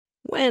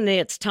When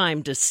it's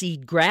time to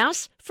seed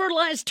grass,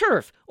 fertilize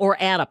turf, or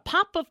add a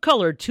pop of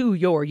color to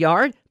your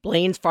yard,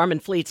 Blaine's Farm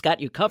and Fleet's got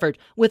you covered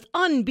with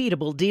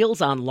unbeatable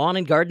deals on lawn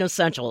and garden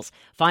essentials.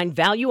 Find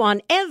value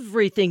on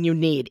everything you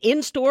need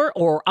in-store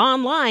or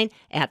online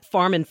at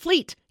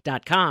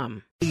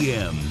farmandfleet.com.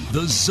 AM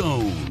The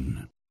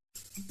Zone.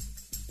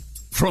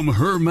 From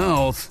her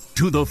mouth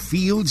to the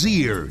field's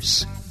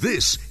ears,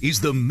 this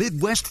is the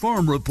Midwest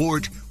Farm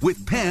Report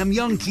with Pam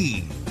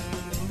Jahnke.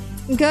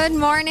 Good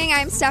morning.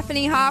 I'm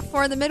Stephanie Hoff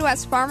for the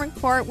Midwest Farm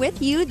Report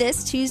with you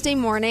this Tuesday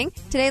morning.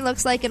 Today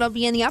looks like it'll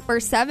be in the upper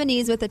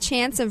 70s with a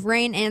chance of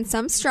rain and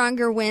some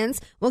stronger winds.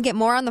 We'll get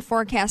more on the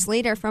forecast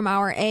later from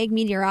our ag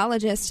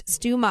meteorologist,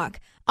 Stu Muck.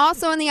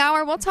 Also in the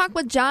hour, we'll talk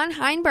with John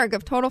Heinberg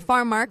of Total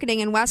Farm Marketing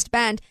in West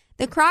Bend.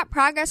 The crop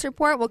progress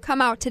report will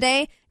come out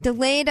today,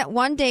 delayed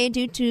one day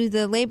due to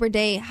the Labor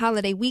Day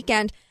holiday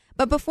weekend.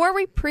 But before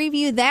we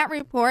preview that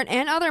report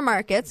and other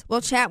markets,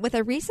 we'll chat with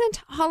a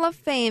recent Hall of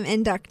Fame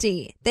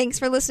inductee. Thanks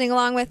for listening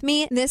along with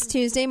me this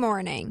Tuesday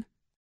morning.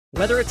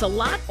 Whether it's a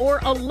lot or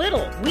a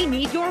little, we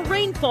need your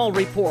rainfall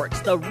reports.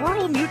 The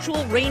Rural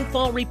Mutual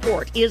Rainfall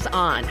Report is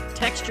on.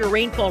 Text your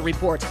rainfall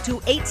reports to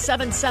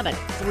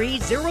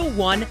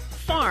 877-301-FARM.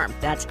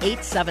 That's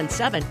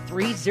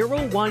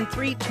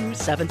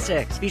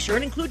 877-301-3276. Be sure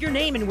and include your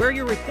name and where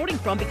you're reporting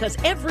from, because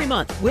every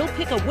month we'll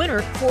pick a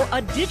winner for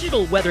a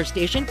digital weather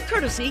station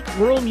courtesy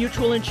Rural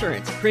Mutual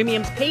Insurance.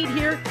 Premiums paid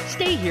here,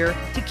 stay here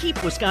to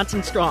keep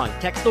Wisconsin strong.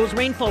 Text those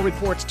rainfall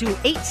reports to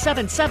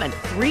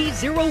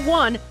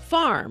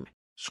 877-301-FARM.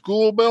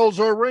 School bells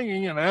are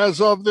ringing, and as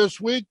of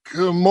this week,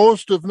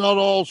 most, if not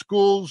all,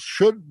 schools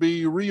should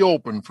be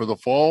reopened for the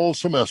fall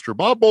semester.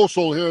 Bob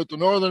Boesel here at the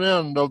northern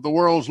end of the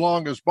world's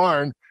longest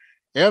barn,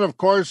 and, of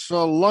course,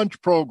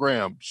 lunch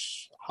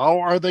programs. How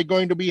are they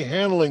going to be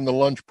handling the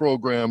lunch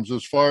programs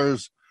as far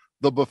as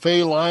the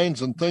buffet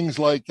lines and things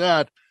like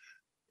that?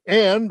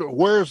 And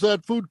where's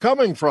that food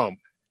coming from?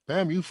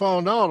 Pam, you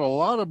found out a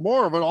lot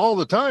more of it all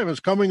the time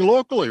is coming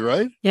locally,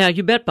 right? Yeah,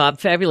 you bet, Bob.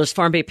 Fabulous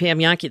Farm Bay Pam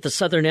Jahnke at the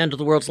southern end of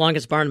the world's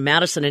longest barn in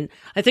Madison. And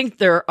I think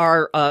there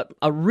are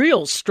a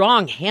real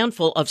strong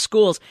handful of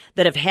schools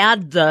that have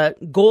had the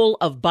goal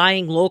of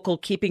buying local,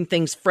 keeping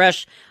things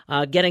fresh,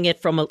 getting it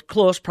from a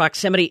close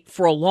proximity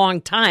for a long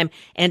time,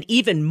 and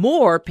even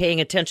more paying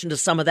attention to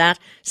some of that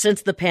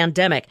since the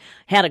pandemic.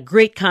 Had a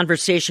great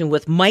conversation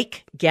with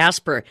Mike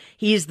Gasper.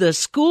 He's the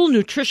school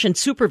nutrition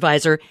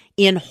supervisor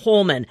in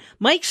Holmen.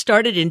 Mike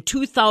started in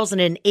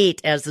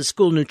 2008 as the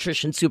school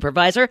nutrition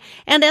supervisor,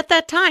 and at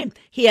that time,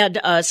 he had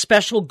a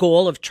special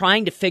goal of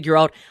trying to figure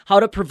out how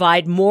to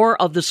provide more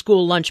of the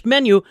school lunch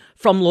menu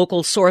from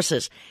local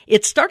sources.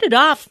 It started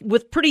off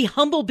with pretty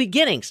humble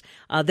beginnings.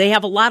 They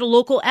have a lot of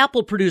local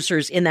apple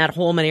producers in that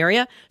Holmen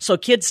area, so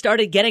kids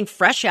started getting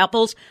fresh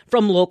apples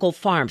from local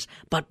farms.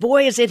 But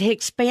boy, has it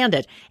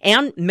expanded.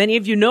 And many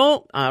of you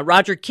know,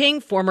 Roger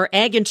King, former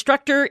ag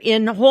instructor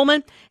in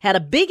Holmen, had a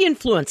big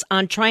influence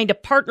on trying to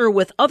partner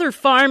with other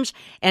farms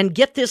and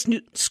get this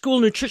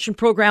school nutrition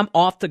program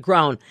off the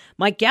ground.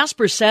 Mike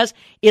Gasper says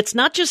it's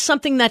not just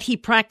something that he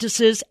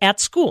practices at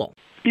school.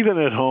 Even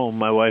at home,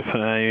 my wife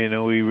and I,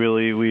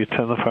 we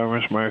attend the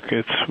farmers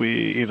markets.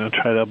 We,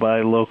 try to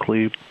buy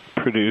locally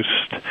produced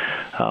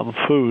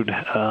food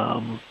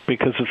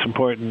because it's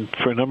important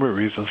for a number of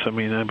reasons. I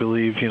mean, I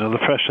believe, the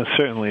freshness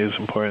certainly is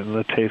important.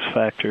 The taste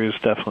factor is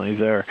definitely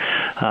there.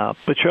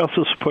 But you're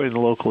also supporting the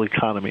local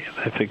economy.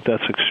 I think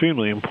that's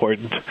extremely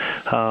important,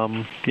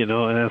 and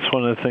that's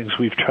one of the things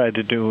we've tried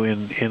to do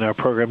in our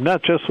program,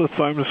 not just with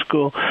Farm to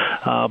School,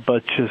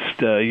 but just,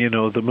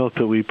 the milk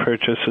that we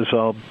purchase is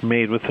all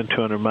made within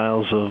 200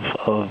 miles of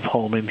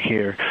Holmen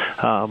here.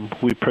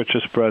 We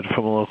purchase bread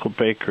from a local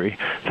bakery.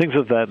 Things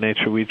of that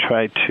nature we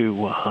try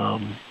to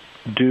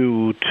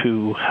do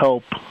to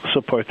help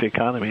support the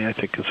economy, I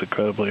think is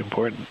incredibly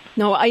important.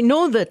 Now, I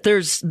know that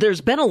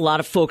there's been a lot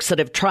of folks that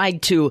have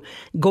tried to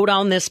go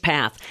down this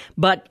path,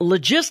 but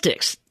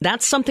logistics,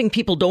 that's something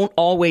people don't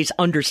always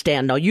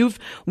understand. Now, you've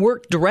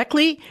worked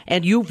directly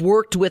and you've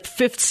worked with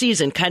Fifth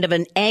Season, kind of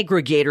an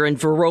aggregator in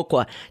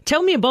Viroqua.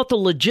 Tell me about the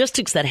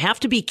logistics that have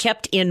to be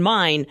kept in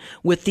mind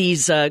with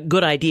these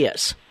good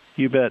ideas.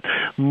 You bet.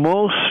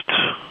 Most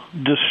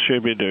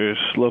distributors,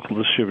 local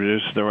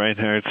distributors, the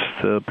Reinhardts,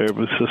 the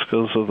Baraboo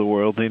Ciscos of the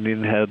world, the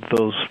Indian Head,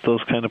 those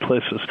kind of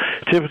places,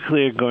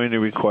 typically are going to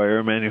require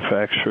a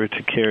manufacturer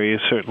to carry a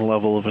certain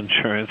level of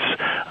insurance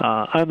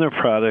on their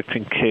product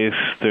in case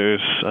there's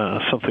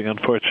something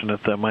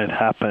unfortunate that might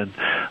happen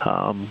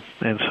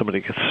and somebody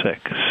gets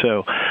sick.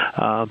 So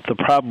the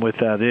problem with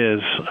that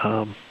is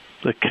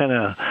it kind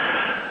of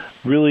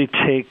really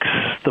takes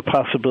the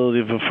possibility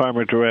of a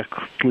farmer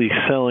directly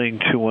selling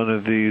to one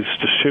of these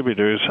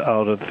distributors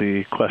out of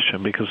the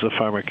question, because the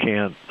farmer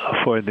can't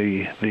afford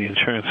the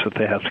insurance that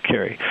they have to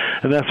carry.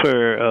 And that's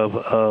where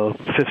a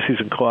Fifth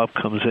Season Co-op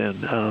comes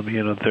in.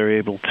 They're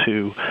able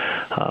to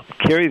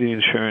carry the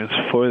insurance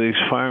for these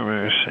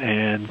farmers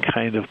and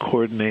kind of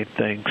coordinate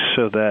things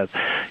so that,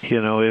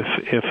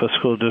 if a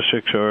school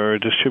district or a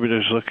distributor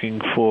is looking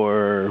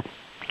for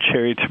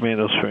cherry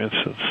tomatoes, for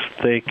instance,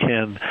 they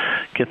can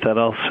get that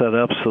all set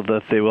up so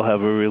that they will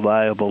have a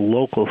reliable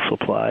local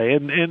supply.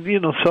 And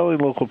selling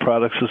local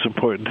products is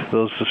important to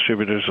those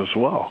distributors as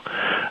well.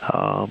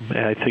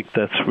 And I think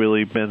that's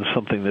really been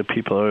something that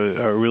people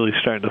are really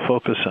starting to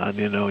focus on.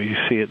 You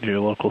see it in your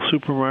local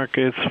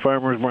supermarkets,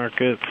 farmers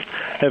markets,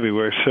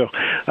 everywhere. So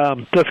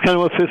that's kind of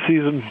what Fifth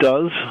Season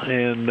does,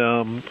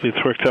 and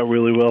it's worked out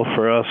really well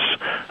for us,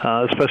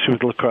 especially with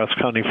the La Crosse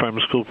County Farm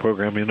to School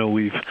program.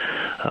 We've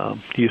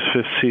used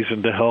Fifth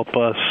Season to help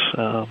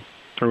us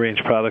arrange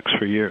products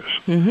for years.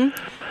 Mm-hmm.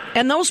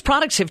 And those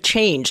products have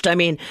changed. I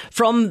mean,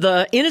 from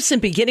the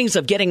innocent beginnings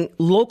of getting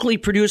locally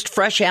produced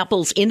fresh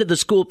apples into the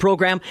school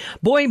program,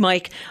 boy,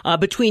 Mike,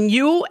 between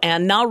you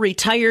and now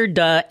retired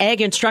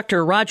ag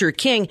instructor Roger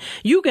King,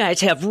 you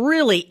guys have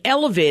really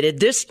elevated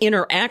this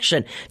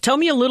interaction. Tell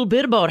me a little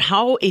bit about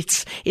how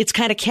it's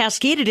kind of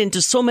cascaded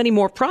into so many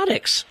more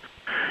products.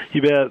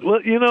 You bet. Well,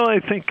 I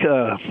think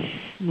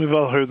we've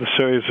all heard the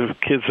stories of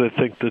kids that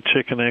think the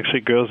chicken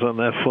actually grows on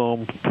that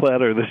foam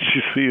platter that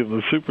you see in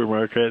the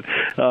supermarket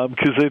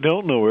because they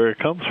don't know where it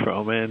comes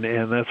from. And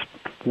that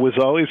was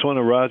always one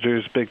of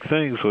Roger's big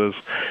things was,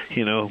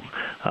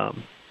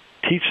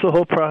 teach the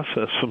whole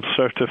process from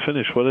start to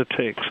finish, what it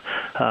takes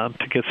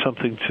to get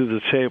something to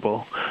the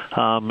table.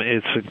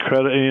 It's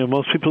incredible.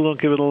 Most people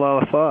don't give it a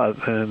lot of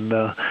thought,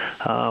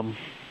 and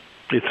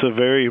it's a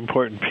very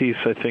important piece,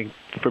 I think,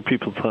 for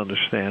people to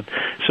understand.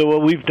 So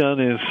what we've done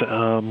is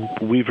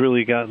we've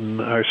really gotten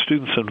our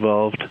students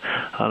involved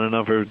on a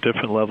number of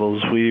different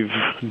levels. We've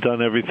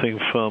done everything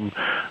from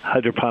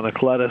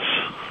hydroponic lettuce,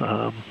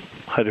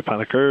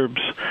 hydroponic herbs,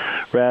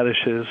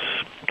 radishes,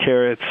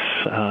 carrots,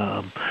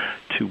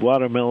 to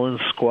watermelon,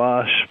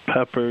 squash,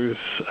 peppers,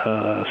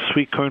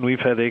 sweet corn. We've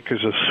had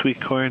acres of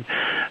sweet corn.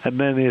 And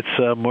then it's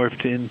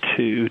morphed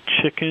into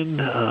chicken.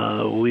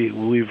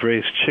 We've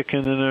raised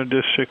chicken in our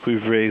district.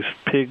 We've raised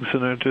pigs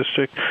in our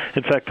district.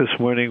 In fact, this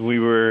morning we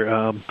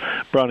were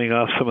browning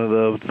off some of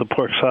the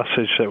pork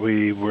sausage that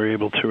we were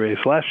able to raise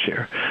last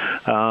year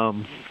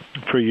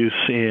for use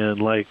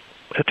in,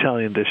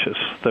 Italian dishes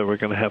that we're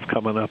going to have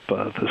coming up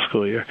this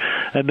school year.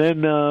 And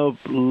then the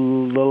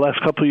last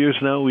couple of years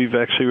now, we've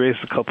actually raised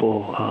a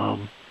couple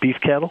beef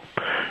cattle,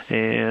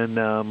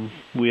 and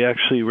we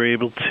actually were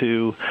able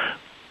to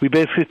we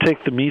basically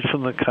take the meat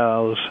from the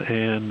cows,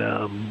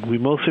 and we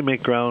mostly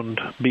make ground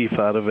beef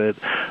out of it,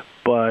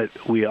 but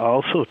we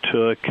also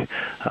took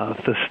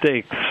the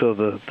steaks, so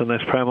the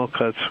nice primal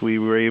cuts, we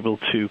were able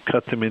to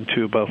cut them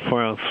into about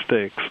 4-ounce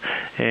steaks.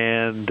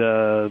 And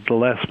the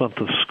last month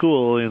of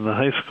school in the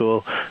high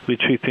school, we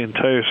treat the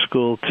entire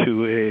school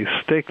to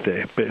a steak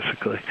day,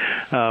 basically,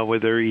 where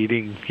they're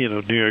eating,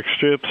 New York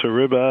strips or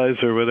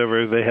ribeyes or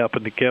whatever they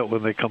happen to get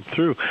when they come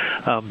through,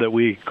 that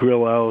we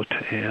grill out.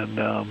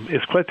 And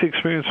it's quite the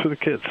experience for the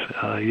kids.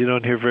 You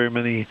don't hear very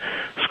many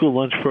school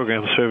lunch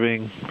programs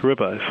serving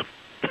ribeyes.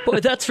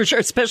 Boy, that's for sure,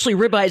 especially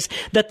ribeyes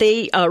that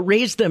they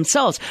raise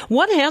themselves.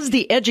 What has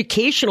the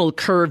educational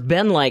curve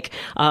been like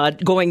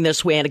going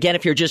this way? And again,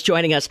 if you're just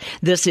joining us,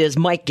 this is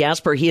Mike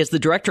Gasper. He is the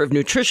Director of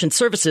Nutrition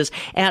Services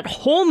at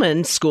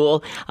Holman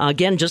School,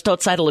 again, just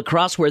outside of La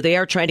Crosse, where they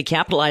are trying to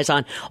capitalize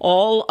on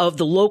all of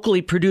the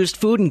locally produced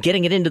food and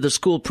getting it into the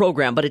school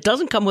program. But it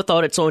doesn't come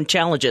without its own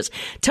challenges.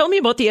 Tell me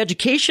about the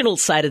educational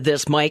side of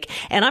this, Mike.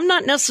 And I'm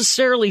not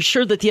necessarily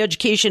sure that the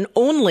education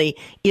only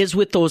is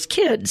with those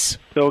kids.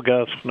 Oh,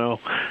 gosh, no.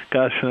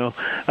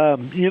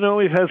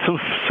 We've had some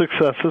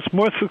successes,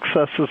 more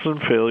successes than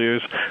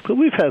failures, but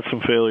we've had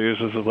some failures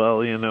as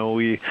well.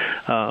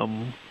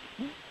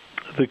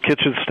 The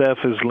kitchen staff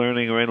is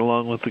learning right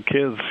along with the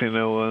kids,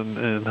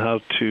 and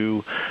how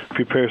to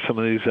prepare some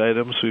of these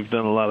items. We've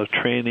done a lot of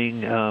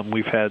training.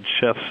 We've had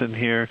chefs in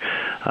here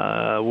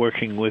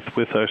working with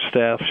our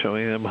staff,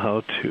 showing them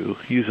how to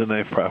use a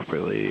knife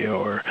properly,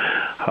 or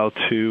how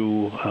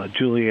to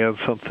julienne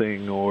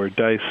something, or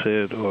dice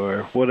it,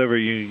 or whatever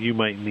you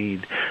might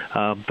need.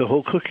 The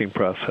whole cooking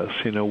process,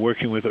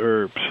 working with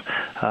herbs,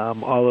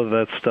 all of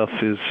that stuff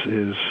is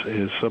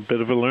a bit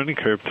of a learning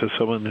curve to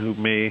someone who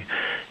may,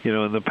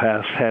 in the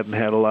past hadn't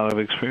had a lot of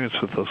experience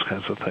with those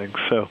kinds of things.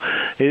 So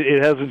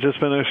it hasn't just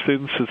been our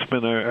students, it's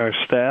been our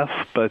staff,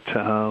 but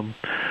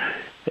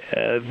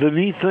the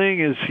neat thing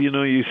is,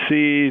 you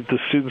see the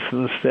students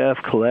and the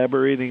staff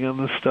collaborating on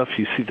this stuff.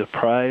 You see the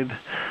pride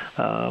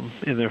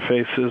in their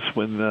faces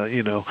when,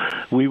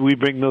 we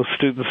bring those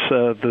students,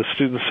 the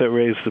students that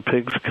raise the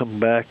pigs come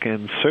back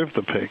and serve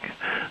the pig.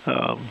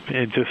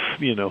 And just,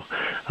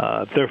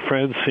 their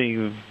friends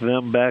seeing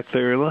them back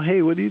there, well,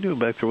 hey, what are you doing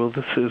back there? Well,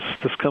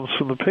 this comes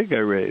from the pig I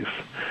raised.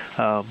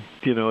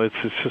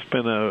 It's just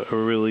been a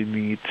really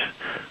neat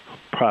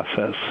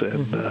process,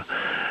 and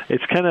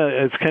it's kind of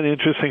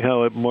interesting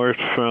how it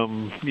morphed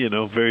from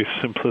very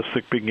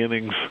simplistic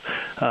beginnings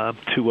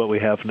to what we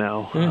have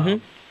now.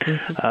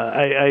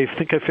 I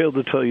think I failed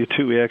to tell you,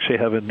 too, we actually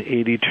have an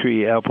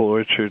 80-tree apple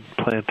orchard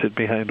planted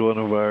behind one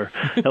of our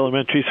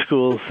elementary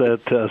schools that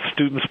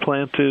students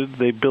planted.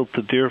 They built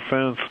the deer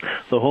fence,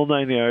 the whole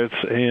 9 yards,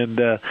 and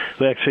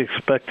we actually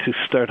expect to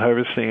start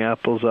harvesting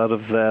apples out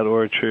of that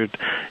orchard.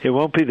 It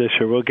won't be this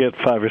year. We'll get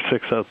 5 or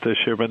 6 out this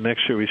year, but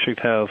next year we should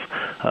have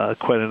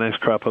quite a nice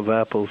crop of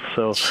apples.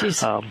 So.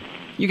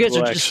 You guys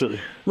are just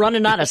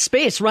running out of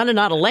space, running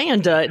out of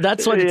land.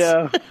 That's what.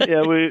 Yeah.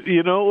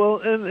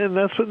 And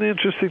that's been the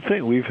interesting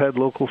thing. We've had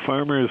local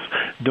farmers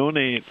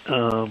donate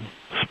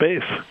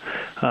space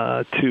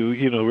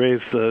to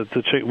raise the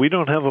chicken. We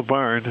don't have a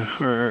barn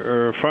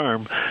or a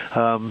farm,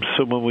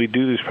 so when we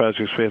do these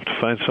projects, we have to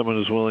find someone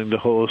who's willing to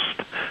host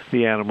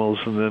the animals,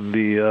 and then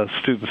the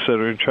students that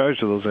are in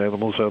charge of those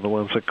animals are the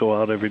ones that go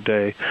out every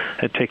day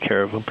and take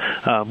care of them.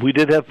 We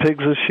did have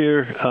pigs this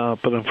year,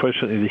 but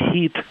unfortunately the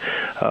heat,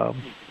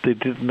 they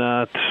did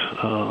not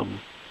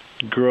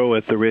grow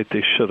at the rate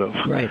they should have.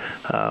 Right.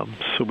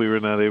 So we were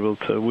not able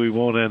to. We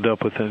won't end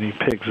up with any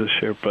pigs this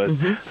year, but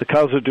the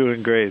cows are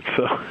doing great.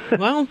 So.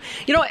 Well,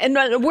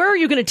 and where are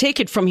you going to take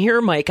it from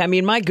here, Mike? I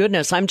mean, my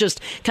goodness, I'm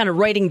just kind of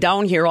writing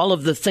down here all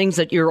of the things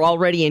that you're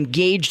already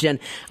engaged in.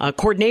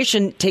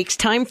 Coordination takes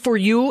time for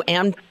you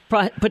and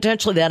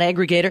potentially that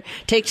aggregator,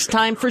 takes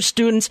time for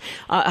students.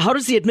 How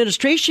does the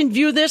administration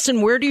view this,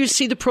 and where do you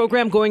see the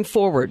program going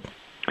forward?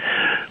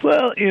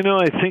 Well,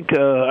 I think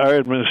our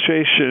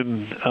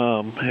administration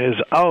has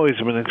always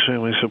been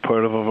extremely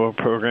supportive of our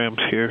programs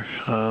here,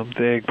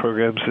 the ag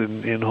programs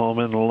in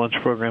Holmen, the lunch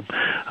program.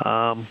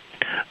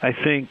 I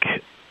think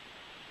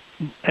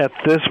at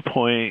this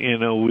point,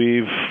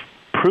 we've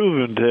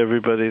proven to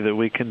everybody that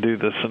we can do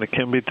this, and it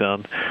can be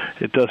done.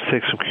 It does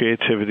take some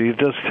creativity. It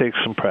does take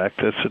some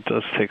practice. It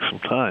does take some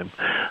time.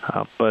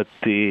 But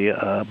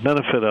the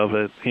benefit of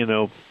it,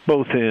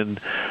 both in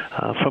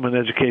from an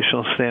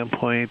educational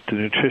standpoint, the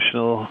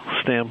nutritional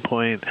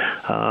standpoint,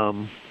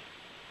 and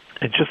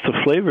just the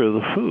flavor of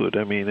the food,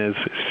 I mean, it's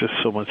just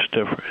so much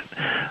different.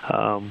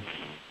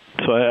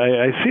 So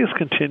I see us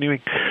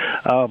continuing.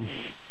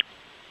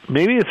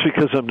 Maybe it's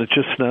because I'm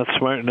just not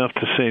smart enough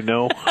to say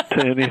no to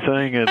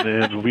anything,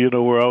 and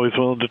we're always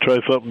willing to try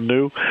something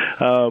new.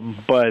 I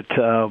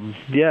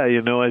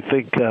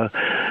think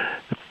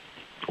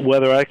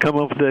whether I come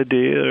up with the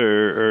idea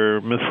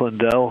or Miss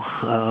Lindell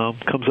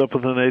comes up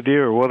with an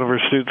idea, or one of her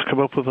students come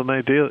up with an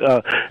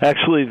idea.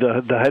 Actually,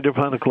 the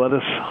hydroponic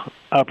lettuce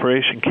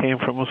operation came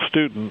from a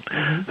student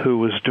who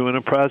was doing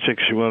a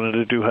project. She wanted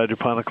to do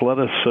hydroponic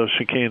lettuce, so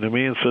she came to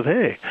me and said,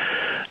 "Hey,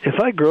 if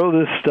I grow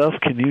this stuff,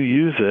 can you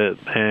use it?"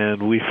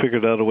 And we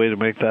figured out a way to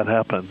make that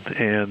happen.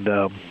 And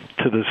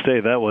to this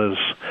day, that was,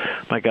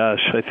 my gosh,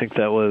 I think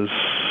that was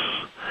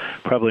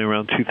probably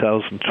around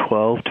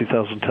 2012,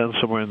 2010,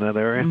 somewhere in that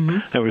area.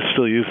 And we're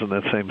still using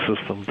that same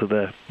system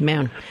today.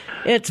 Man,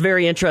 it's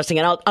very interesting.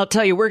 And I'll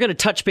tell you, we're going to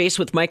touch base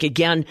with Mike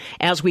again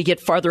as we get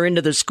farther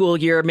into the school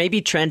year,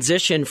 maybe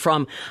transition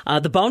from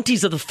the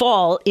bounties of the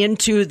fall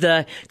into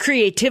the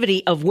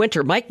creativity of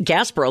winter. Mike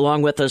Gasper,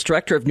 along with us,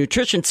 Director of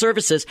Nutrition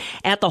Services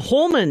at the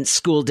Holmen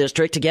School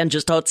District, again,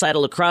 just outside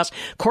of La Crosse,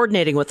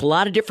 coordinating with a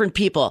lot of different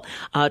people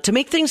to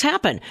make things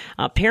happen.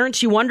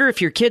 Parents, you wonder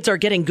if your kids are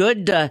getting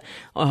good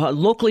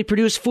locally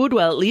produced food.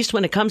 Well, at least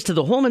when it comes to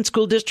the Holmen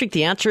School District,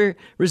 the answer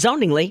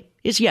resoundingly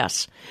is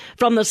yes.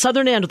 From the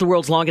southern end of the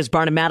world's longest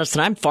barn in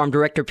Madison, I'm Farm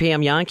Director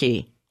Pam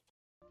Jahnke.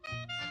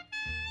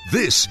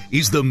 This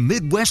is the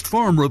Midwest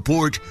Farm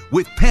Report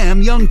with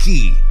Pam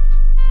Jahnke.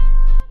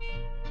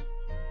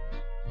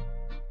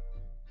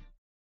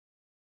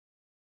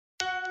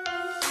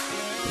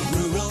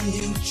 Rural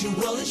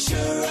Mutual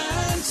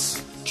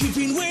Insurance,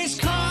 keeping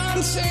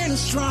Wisconsin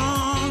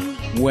strong.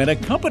 When a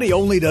company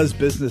only does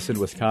business in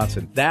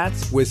Wisconsin,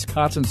 that's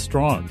Wisconsin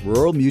Strong.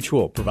 Rural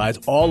Mutual provides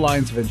all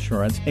lines of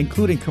insurance,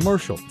 including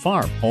commercial,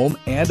 farm, home,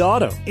 and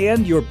auto.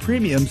 And your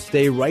premiums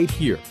stay right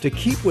here to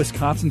keep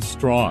Wisconsin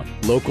strong.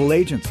 Local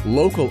agents,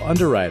 local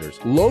underwriters,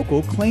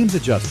 local claims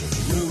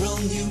adjusters. Rural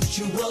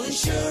Mutual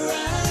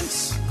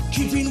Insurance,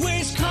 keeping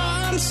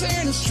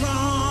Wisconsin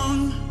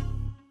strong.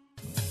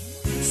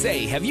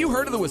 Say, have you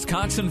heard of the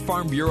Wisconsin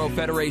Farm Bureau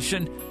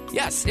Federation?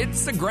 Yes,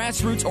 it's the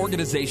grassroots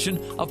organization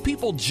of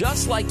people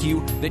just like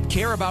you that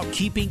care about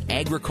keeping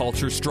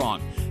agriculture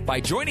strong. By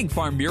joining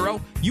Farm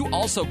Bureau, you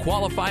also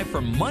qualify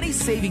for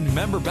money-saving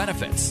member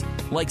benefits,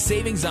 like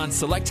savings on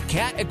select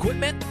cat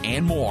equipment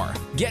and more.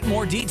 Get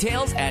more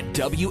details at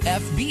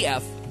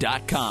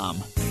WFBF.com.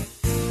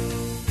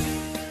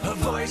 A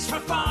voice for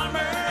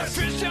farmers, a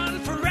vision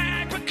for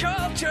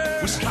agriculture,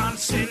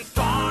 Wisconsin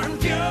Farm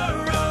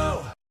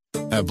Bureau.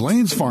 At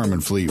Blaine's Farm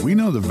and Fleet, we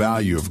know the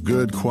value of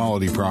good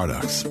quality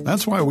products.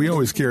 That's why we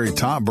always carry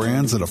top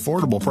brands at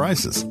affordable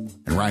prices.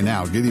 And right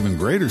now, get even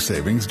greater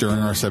savings during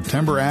our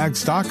September Ag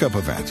Stock-Up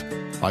event.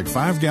 Like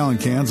 5-gallon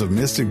cans of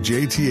Mystic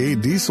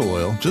JT8 diesel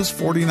oil, just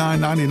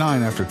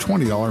 $49.99 after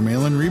 $20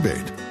 mail-in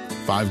rebate.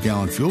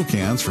 5-gallon fuel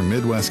cans from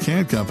Midwest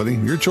Can Company,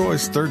 your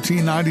choice,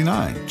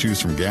 $13.99.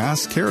 Choose from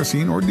gas,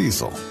 kerosene, or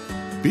diesel.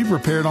 Be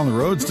prepared on the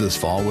roads this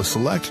fall with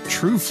select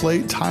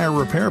TrueFlate tire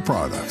repair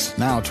products,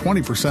 now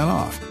 20%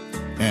 off.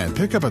 And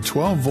pick up a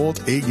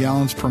 12-volt, 8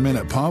 gallons per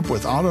minute pump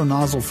with auto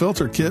nozzle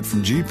filter kit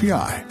from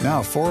GPI,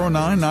 now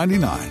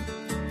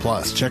 $409.99.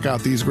 Plus, check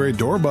out these great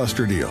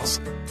doorbuster deals.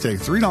 Take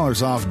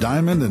 $3 off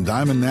Diamond and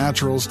Diamond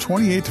Naturals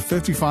 28 to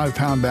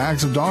 55-pound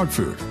bags of dog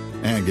food.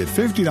 And get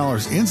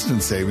 $50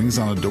 instant savings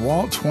on a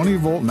DeWalt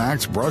 20-volt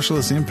max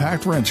brushless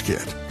impact wrench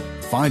kit.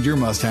 Find your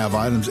must-have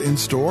items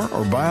in-store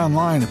or buy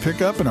online and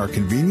pick up in our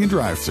convenient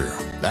drive-thru.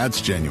 That's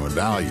genuine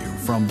value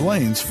from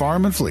Blaine's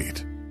Farm and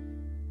Fleet.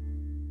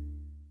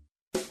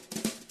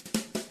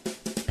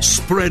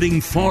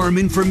 Spreading farm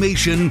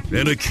information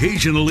and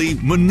occasionally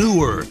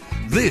manure.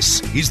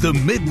 This is the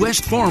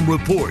Midwest Farm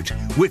Report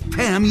with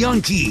Pam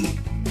Jahnke.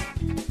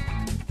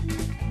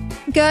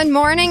 Good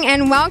morning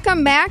and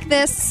welcome back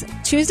this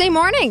Tuesday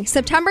morning,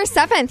 September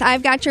 7th.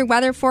 I've got your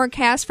weather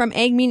forecast from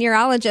ag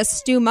meteorologist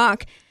Stu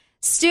Muck.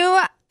 Stu,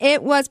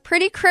 it was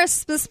pretty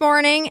crisp this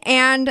morning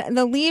and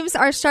the leaves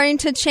are starting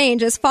to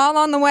change. Is fall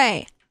on the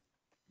way?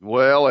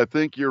 Well, I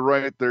think you're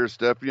right there,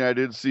 Stephanie. I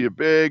did see a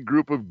big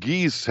group of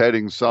geese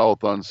heading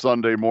south on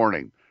Sunday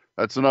morning.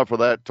 That's enough of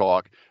that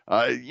talk.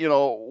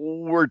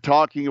 We're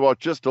talking about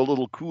just a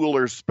little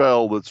cooler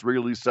spell that's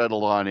really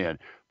settled on in.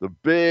 The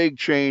big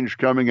change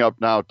coming up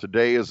now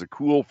today is a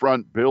cool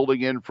front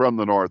building in from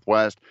the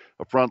northwest,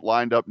 a front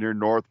lined up near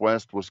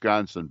northwest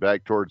Wisconsin,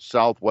 back towards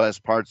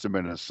southwest parts of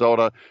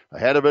Minnesota.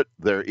 Ahead of it,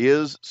 there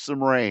is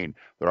some rain.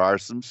 There are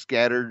some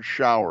scattered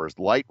showers,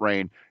 light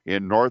rain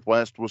in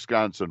northwest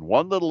Wisconsin.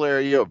 One little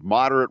area of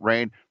moderate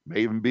rain,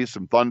 may even be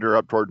some thunder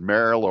up toward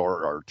Merrill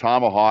or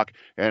Tomahawk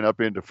and up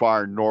into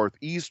far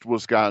northeast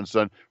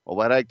Wisconsin. Well,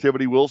 that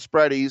activity will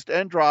spread east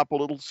and drop a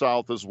little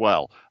south as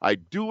well. I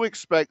do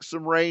expect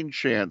some rain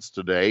chance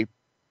today.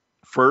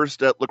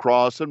 First at La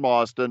Crosse and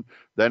Mauston,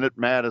 then at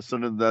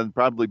Madison, and then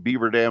probably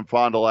Beaver Dam,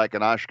 Fond du Lac,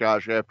 and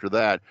Oshkosh after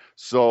that.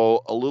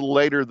 So a little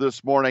later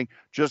this morning,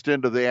 just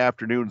into the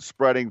afternoon,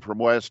 spreading from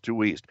west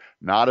to east.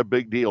 Not a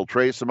big deal.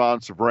 Trace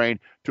amounts of rain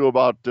to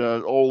about,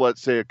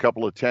 let's say a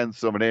couple of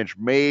tenths of an inch,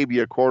 maybe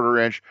a quarter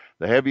inch.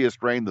 The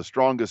heaviest rain, the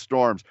strongest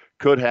storms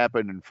could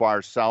happen in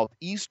far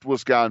southeast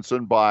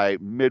Wisconsin by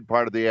mid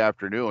part of the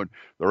afternoon.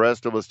 The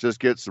rest of us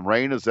just get some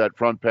rain as that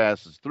front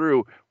passes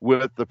through.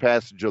 With the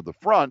passage of the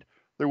front,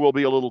 there will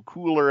be a little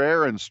cooler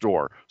air in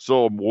store.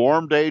 So a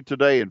warm day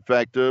today. In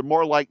fact,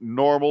 more like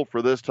normal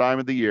for this time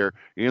of the year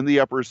in the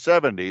upper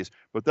 70s,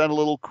 but then a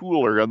little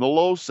cooler in the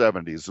low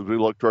 70s as we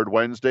look toward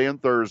Wednesday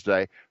and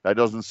Thursday. That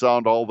doesn't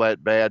sound all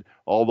that bad,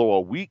 although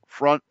a weak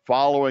front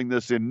following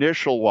this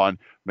initial one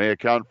may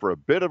account for a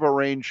bit of a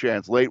rain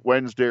chance late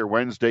Wednesday or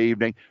Wednesday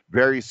evening.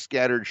 Very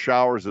scattered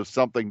showers if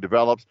something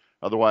develops.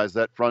 Otherwise,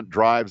 that front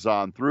drives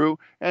on through,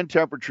 and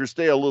temperatures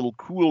stay a little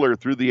cooler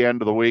through the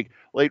end of the week,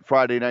 late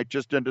Friday night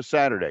just into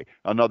Saturday.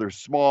 Another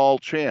small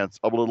chance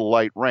of a little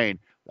light rain.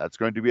 That's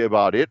going to be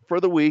about it for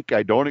the week.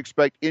 I don't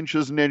expect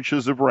inches and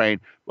inches of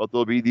rain, but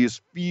there'll be these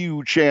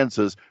few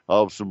chances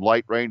of some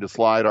light rain to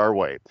slide our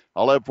way.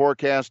 I'll have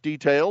forecast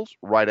details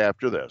right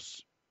after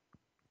this.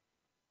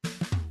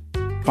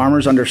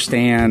 Farmers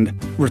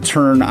understand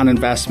return on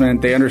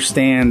investment. They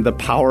understand the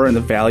power and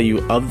the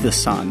value of the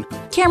sun.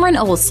 Cameron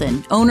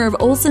Olson, owner of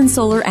Olson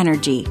Solar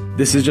Energy.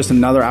 This is just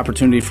another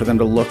opportunity for them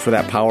to look for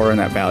that power and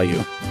that value.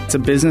 It's a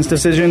business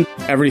decision.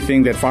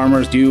 Everything that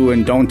farmers do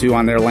and don't do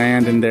on their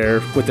land and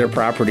with their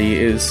property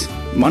is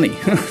money.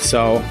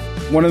 So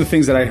one of the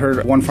things that I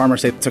heard one farmer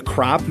say, it's a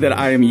crop that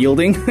I am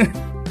yielding.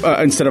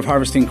 Instead of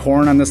harvesting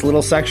corn on this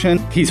little section,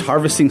 he's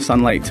harvesting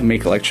sunlight to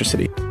make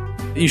electricity.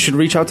 You should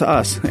reach out to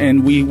us,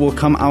 and we will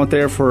come out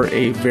there for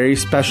a very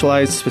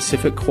specialized,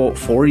 specific quote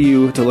for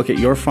you to look at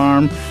your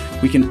farm.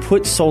 We can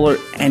put solar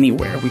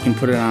anywhere. We can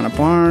put it on a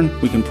barn.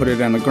 We can put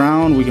it on the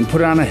ground. We can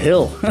put it on a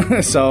hill.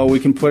 So we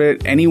can put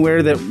it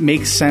anywhere that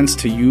makes sense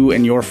to you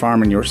and your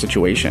farm and your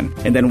situation.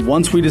 And then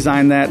once we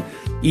design that,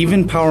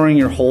 even powering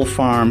your whole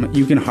farm,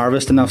 you can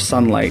harvest enough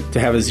sunlight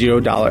to have a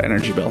 $0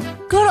 energy bill.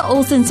 Go to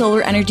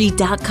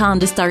OlsonSolarEnergy.com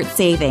to start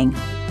saving.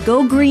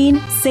 Go green,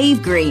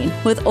 save green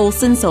with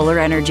Olson Solar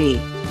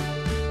Energy.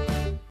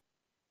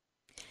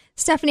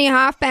 Stephanie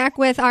Hoff back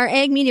with our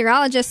ag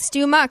meteorologist,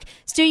 Stu Muck.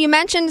 Stu, you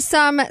mentioned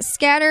some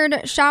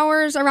scattered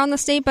showers around the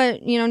state,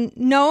 but,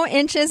 no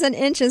inches and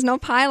inches, no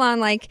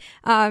pylon like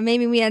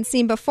maybe we had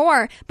seen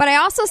before. But I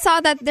also saw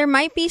that there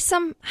might be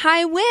some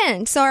high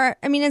wind. So,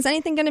 is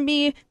anything going to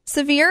be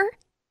severe?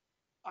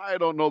 I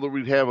don't know that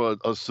we'd have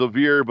a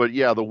severe, but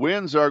yeah, the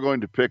winds are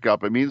going to pick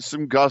up.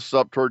 Some gusts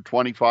up toward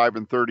 25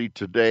 and 30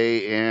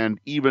 today and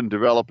even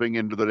developing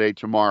into the day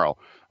tomorrow.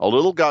 A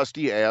little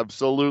gusty,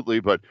 absolutely,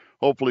 but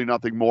hopefully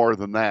nothing more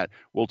than that.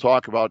 We'll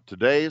talk about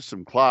today,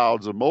 some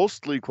clouds, a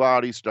mostly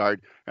cloudy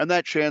start, and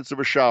that chance of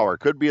a shower.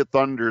 Could be a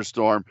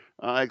thunderstorm.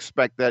 I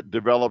expect that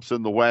develops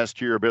in the west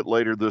here a bit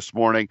later this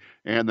morning,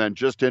 and then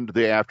just into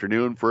the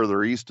afternoon,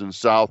 further east and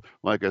south,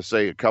 like I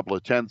say, a couple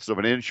of tenths of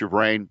an inch of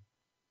rain.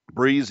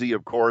 Breezy,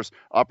 of course,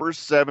 upper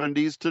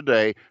 70s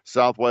today.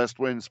 Southwest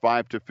winds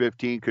 5 to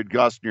 15 could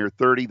gust near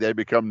 30. They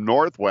become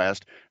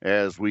northwest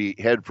as we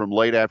head from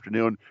late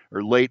afternoon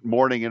or late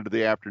morning into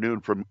the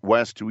afternoon from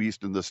west to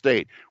east in the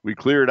state. We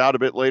cleared out a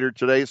bit later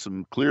today.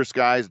 Some clear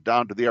skies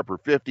down to the upper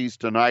 50s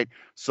tonight.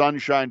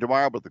 Sunshine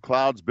tomorrow, but the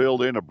clouds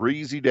build in. A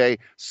breezy day.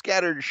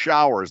 Scattered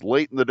showers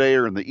late in the day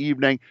or in the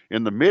evening.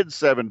 In the mid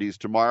 70s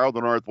tomorrow,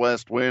 the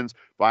northwest winds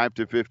 5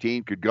 to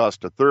 15 could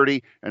gust to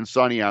 30. And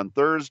sunny on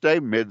Thursday,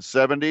 mid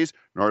 70s.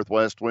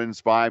 Northwest winds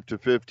 5 to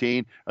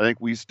 15. I think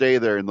we stay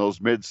there in those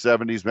mid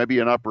 70s, maybe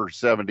an upper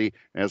 70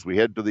 as we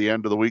head to the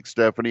end of the week,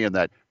 Stephanie, and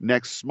that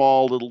next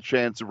small little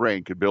chance of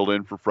rain could build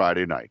in for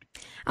Friday night.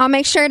 I'll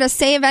make sure to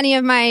save any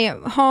of my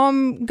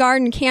home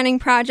garden canning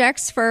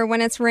projects for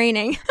when it's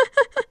raining.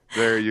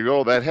 There you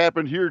go. That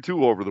happened here,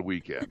 too, over the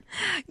weekend.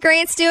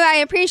 Great, Stu. I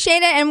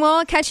appreciate it, and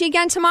we'll catch you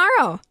again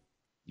tomorrow.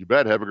 You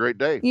bet. Have a great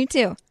day. You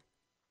too.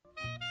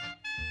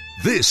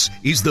 This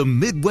is the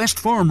Midwest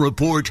Farm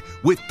Report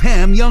with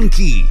Pam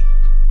Jahnke.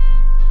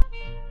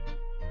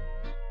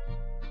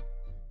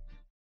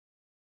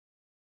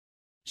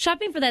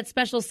 Shopping for that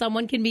special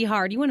someone can be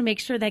hard. You want to make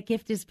sure that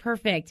gift is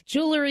perfect.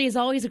 Jewelry is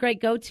always a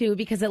great go-to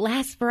because it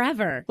lasts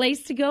forever.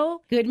 Place to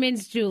go?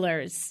 Goodman's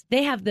Jewelers.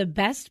 They have the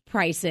best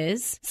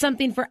prices,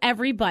 something for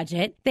every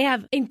budget. They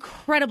have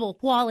incredible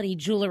quality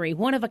jewelry,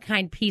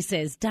 one-of-a-kind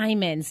pieces,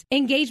 diamonds,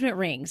 engagement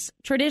rings,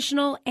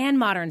 traditional and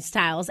modern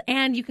styles,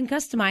 and you can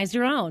customize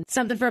your own.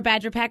 Something for a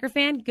Badger Packer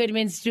fan?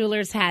 Goodman's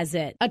Jewelers has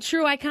it. A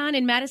true icon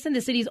in Madison,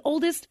 the city's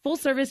oldest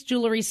full-service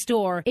jewelry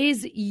store,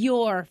 is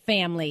your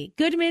family.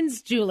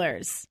 Goodman's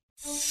Jewelers.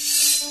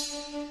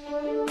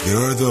 There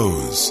are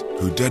those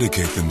who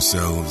dedicate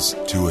themselves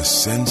to a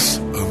sense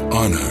of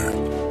honor,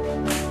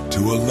 to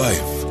a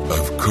life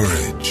of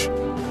courage,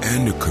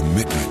 and a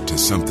commitment to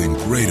something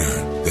greater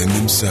than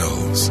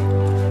themselves.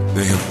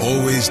 They have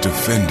always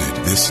defended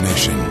this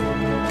nation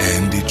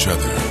and each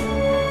other.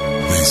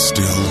 They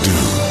still do.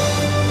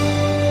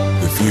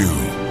 The few,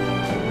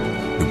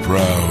 the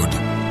proud,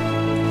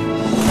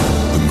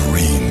 the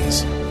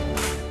Marines.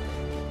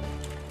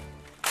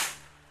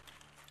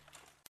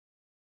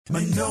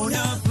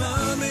 Monona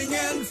Plumbing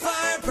and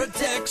Fire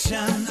Protection,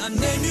 a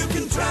name you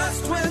can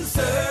trust when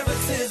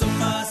service is a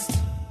must.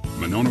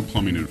 Monona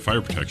Plumbing and Fire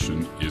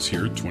Protection is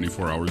here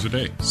 24 hours a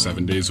day,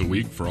 7 days a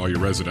week for all your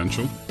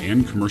residential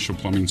and commercial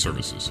plumbing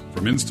services.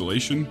 From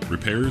installation,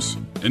 repairs,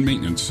 and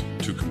maintenance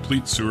to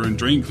complete sewer and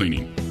drain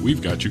cleaning,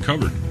 we've got you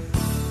covered.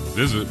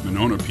 Visit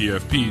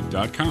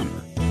MononaPFP.com.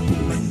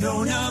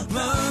 Monona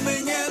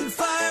Plumbing and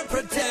Fire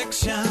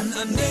Protection,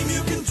 a name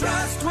you can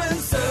trust when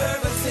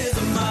service is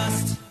a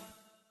must.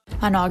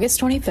 On August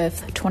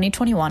 25th,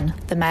 2021,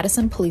 the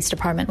Madison Police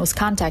Department was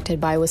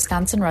contacted by a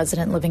Wisconsin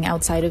resident living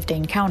outside of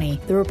Dane County.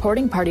 The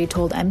reporting party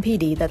told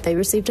MPD that they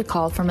received a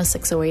call from a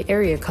 608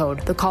 area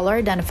code. The caller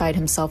identified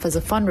himself as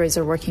a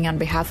fundraiser working on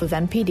behalf of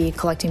MPD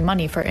collecting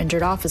money for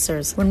injured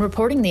officers. When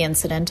reporting the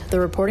incident, the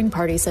reporting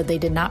party said they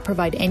did not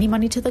provide any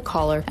money to the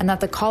caller and that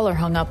the caller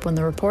hung up when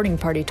the reporting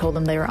party told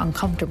them they were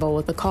uncomfortable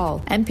with the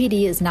call.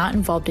 MPD is not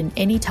involved in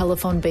any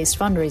telephone-based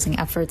fundraising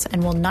efforts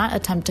and will not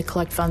attempt to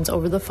collect funds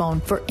over the phone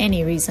for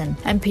any reason.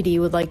 MPD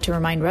would like to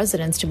remind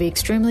residents to be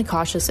extremely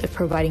cautious if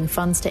providing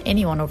funds to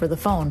anyone over the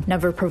phone.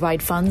 Never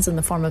provide funds in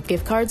the form of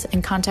gift cards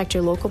and contact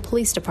your local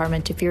police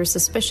department if you are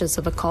suspicious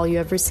of a call you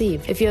have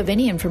received. If you have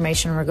any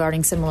information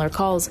regarding similar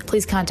calls,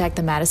 please contact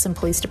the Madison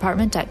Police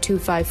Department at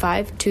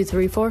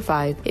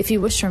 255-2345. If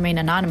you wish to remain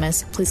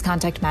anonymous, please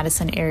contact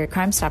Madison Area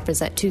Crime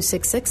Stoppers at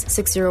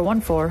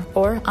 266-6014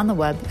 or on the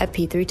web at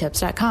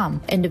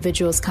p3tips.com.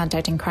 Individuals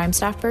contacting Crime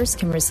Stoppers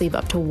can receive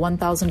up to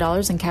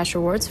 $1,000 in cash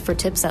rewards for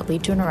tips that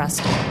lead to an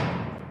arrest.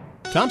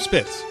 Tom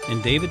Spitz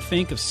and David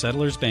Fink of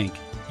Settlers Bank,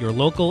 your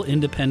local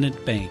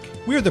independent bank.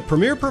 We're the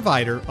premier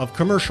provider of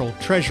commercial,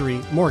 treasury,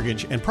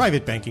 mortgage, and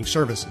private banking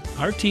services.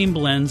 Our team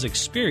blends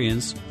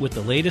experience with the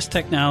latest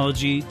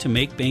technology to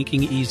make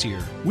banking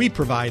easier. We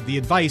provide the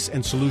advice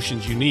and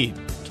solutions you need.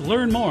 To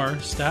learn more,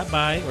 stop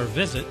by or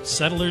visit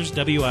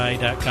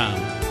settlerswi.com.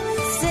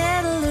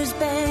 Settlers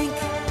Bank,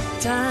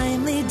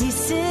 timely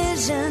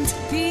decisions,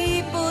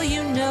 people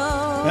you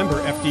know.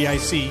 Member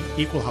FDIC,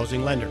 Equal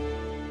Housing Lender.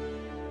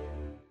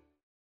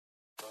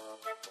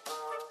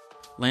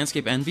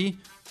 Landscape envy?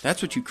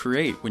 That's what you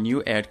create when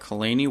you add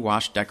Kalani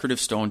Wash decorative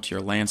stone to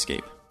your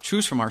landscape.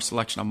 Choose from our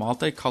selection of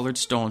multicolored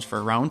stones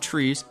for around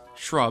trees,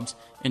 shrubs,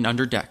 and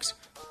under decks.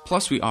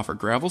 Plus, we offer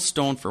gravel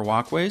stone for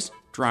walkways,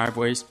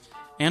 driveways,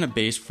 and a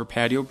base for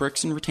patio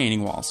bricks and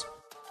retaining walls.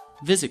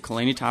 Visit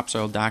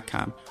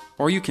KalaniTopsoil.com,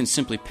 or you can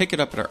simply pick it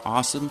up at our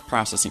awesome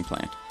processing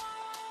plant.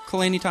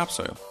 Kalani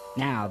Topsoil.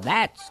 Now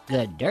that's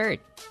good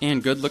dirt.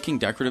 And good-looking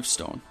decorative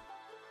stone.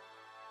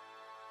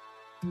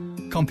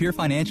 Compeer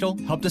Financial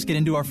helped us get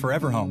into our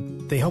forever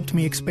home. They helped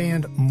me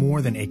expand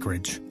more than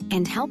acreage.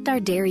 And helped our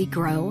dairy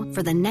grow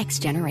for the next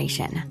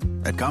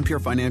generation. At Compeer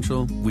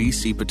Financial, we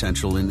see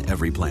potential in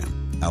every plan.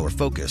 Our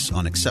focus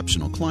on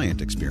exceptional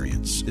client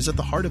experience is at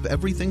the heart of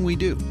everything we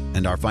do,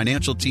 and our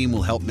financial team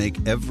will help make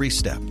every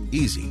step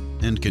easy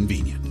and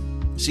convenient.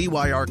 See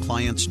why our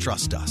clients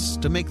trust us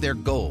to make their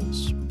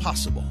goals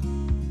possible.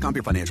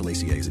 Compeer Financial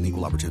ACA is an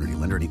equal opportunity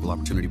lender and equal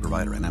opportunity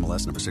provider.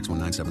 NMLS number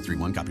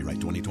 619731. Copyright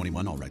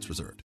 2021. All rights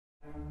reserved.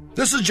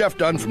 This is Jeff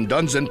Dunn from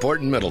Dunn's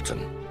Import in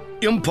Middleton.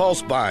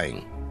 Impulse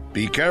buying.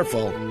 Be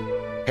careful.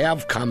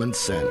 Have common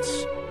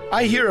sense.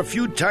 I hear a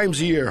few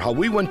times a year how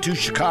we went to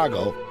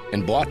Chicago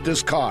and bought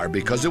this car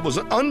because it was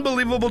an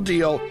unbelievable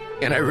deal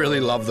and I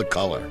really love the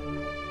color.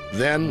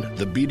 Then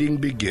the beating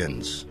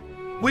begins.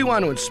 We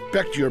want to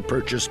inspect your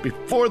purchase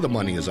before the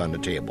money is on the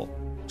table.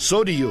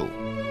 So do you.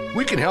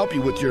 We can help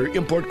you with your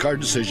import car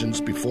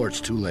decisions before it's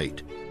too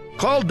late.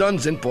 Call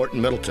Dunn's Import in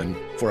Middleton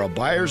for a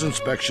buyer's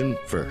inspection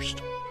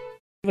first.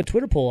 I have a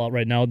Twitter poll out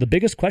right now. The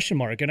biggest question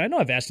mark, and I know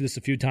I've asked you this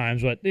a few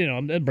times, but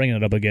I'm bringing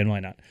it up again. Why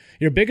not?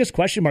 Your biggest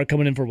question mark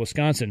coming in for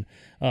Wisconsin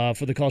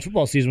for the college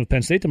football season with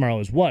Penn State tomorrow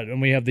is what? And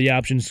we have the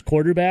options: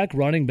 quarterback,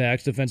 running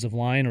backs, defensive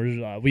line,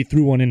 or we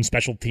threw one in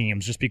special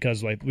teams just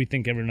because we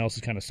think everyone else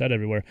is kind of set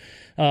everywhere.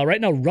 Right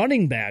now,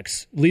 running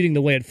backs leading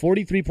the way at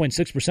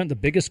 43.6%. The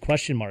biggest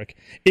question mark,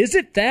 is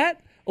it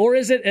that, or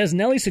is it, as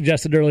Nelly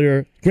suggested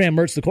earlier, Graham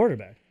Mertz, the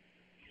quarterback?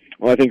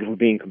 Well, I think if we're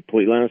being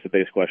completely honest, the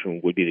biggest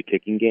question would be the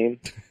kicking game.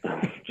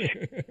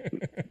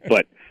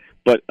 but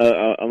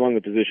among the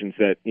positions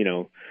that,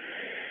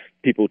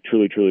 people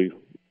truly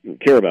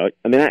care about,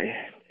 I mean,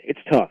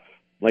 it's tough.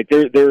 Like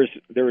there is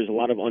a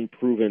lot of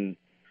unproven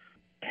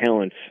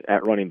talents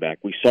at running back.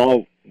 We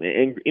saw,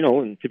 and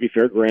to be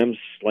fair, Graham's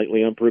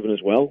slightly unproven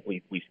as well.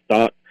 We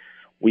thought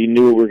we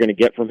knew what we were going to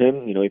get from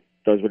him. He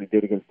does what he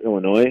did against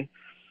Illinois,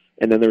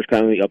 and then there's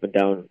kind of the up and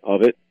down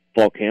of it.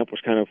 Fall camp was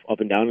kind of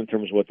up and down in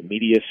terms of what the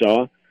media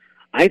saw.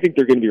 I think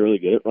they're going to be really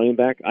good at running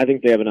back. I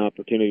think they have an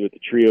opportunity with the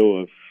trio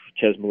of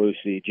Ches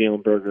Malusi,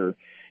 Jalen Berger,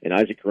 and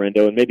Isaac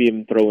Garendo, and maybe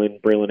even throw in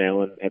Braylon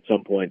Allen at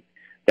some point.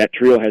 That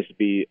trio has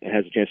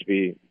a chance to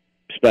be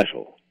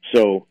special.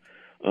 So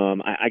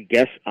I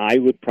guess I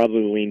would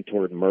probably lean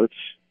toward Mertz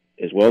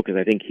as well, because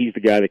I think he's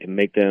the guy that can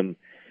make them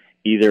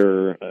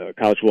either a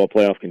college football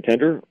playoff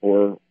contender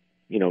or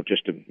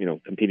just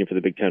competing for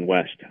the Big Ten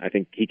West. I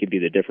think he could be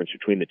the difference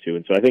between the two.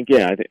 And so I think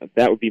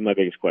that would be my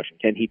biggest question.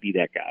 Can he be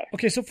that guy?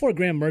 Okay, so for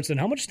Graham Mertz, then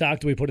how much stock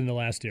do we put into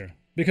last year?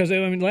 Because,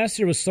 last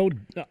year was so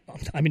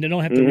 – I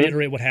don't have to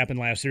reiterate what happened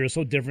last year. It was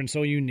so different,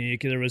 so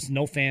unique. There was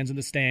no fans in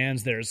the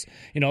stands. There's,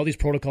 all these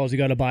protocols you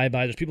got to abide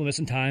by. There's people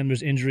missing time.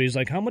 There's injuries.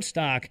 Like, how much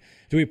stock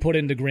do we put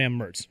into Graham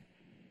Mertz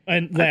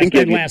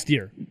last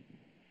year?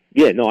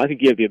 Yeah, no, I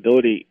think you have the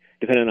ability,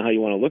 depending on how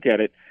you want to look at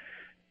it,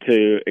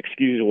 to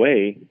excuse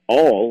away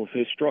all of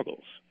his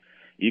struggles.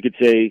 You could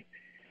say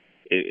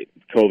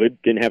COVID,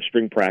 didn't have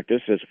spring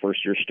practice as a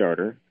first-year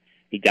starter.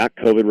 He got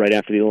COVID right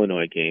after the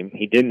Illinois game.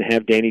 He didn't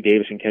have Danny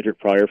Davis and Kendrick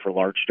Pryor for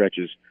large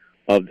stretches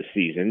of the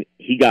season.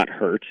 He got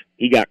hurt.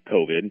 He got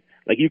COVID.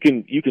 Like, you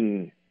can,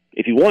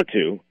 if you want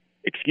to,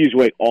 excuse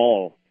away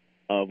all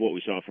of what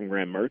we saw from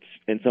Graham Mertz,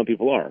 and some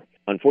people are.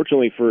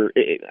 Unfortunately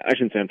I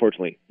shouldn't say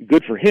unfortunately,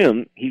 good for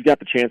him, he's got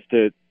the chance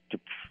to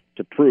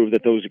prove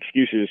that those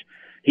excuses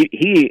 –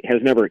 He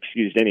has never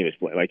excused any of his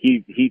play. Like,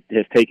 he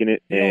has taken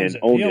it and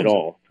owned it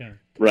all,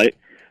 right?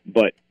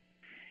 But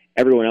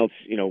everyone else,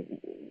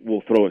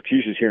 will throw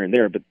excuses here and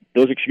there, but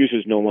those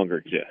excuses no longer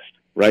exist,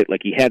 right? Like,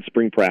 he had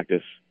spring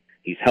practice.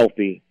 He's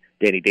healthy.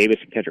 Danny Davis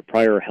and Kendrick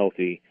Pryor are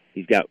healthy.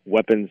 He's got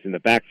weapons in the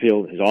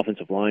backfield. His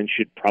offensive line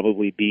should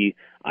probably be,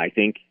 I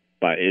think,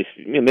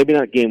 maybe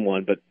not game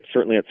one, but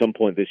certainly at some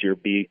point this year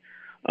be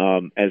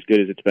as good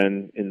as it's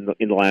been in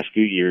the last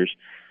few years.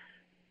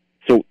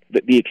 So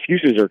the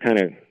excuses are kind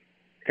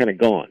of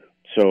gone.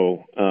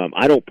 So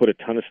I don't put a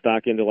ton of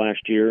stock into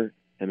last year.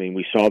 I mean,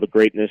 we saw the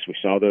greatness, we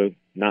saw the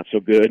not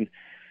so good,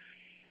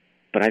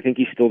 but I think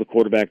he's still the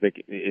quarterback that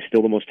is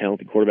still the most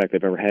talented quarterback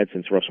they've ever had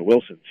since Russell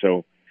Wilson.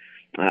 So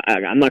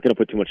I'm not going to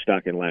put too much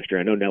stock in last year.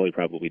 I know Nelly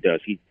probably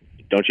does.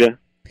 Don't you?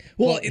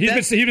 Well, he's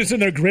been sitting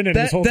there grinning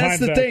this whole time. That's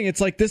the thing.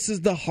 It's like, this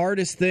is the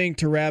hardest thing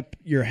to wrap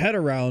your head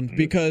around,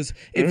 because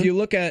if you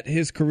look at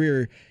his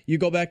career, you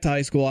go back to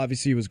high school,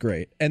 obviously he was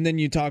great. And then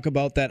you talk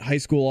about that high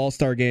school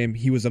all-star game,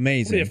 he was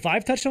amazing. He had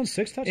 5 touchdowns,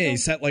 6 touchdowns? Yeah, he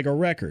set like a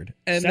record.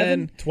 And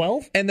 7,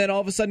 12? And then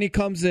all of a sudden he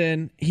comes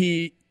in,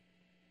 he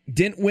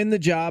didn't win the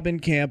job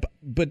in camp,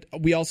 but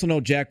we also know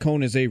Jack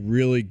Cohn is a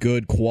really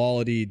good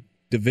quality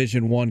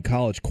Division I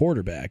college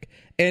quarterback.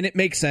 And it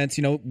makes sense,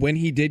 when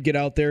he did get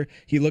out there,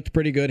 he looked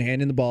pretty good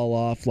handing the ball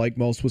off like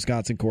most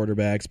Wisconsin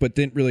quarterbacks, but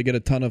didn't really get a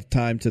ton of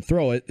time to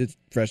throw it his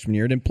freshman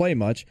year, didn't play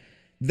much.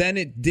 Then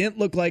it didn't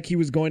look like he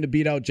was going to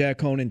beat out Jack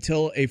Cohn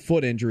until a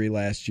foot injury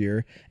last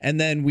year. And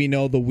then we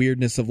know the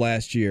weirdness of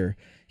last year.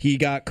 He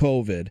got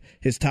COVID.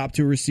 His top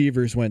 2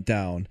 receivers went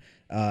down.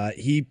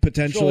 He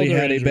potentially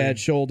had a bad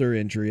shoulder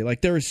injury.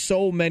 Like, there are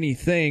so many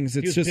things.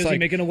 It's just like,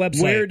 making a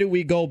website. Where do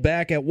we go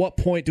back? At what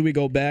point do we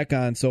go back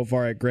on so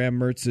far at Graham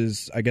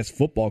Mertz's, I guess,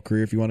 football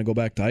career, if you want to go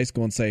back to high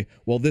school and say,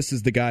 well, this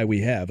is the guy we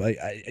have?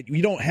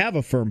 You don't have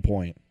a firm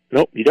point.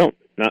 Nope, you don't.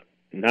 Not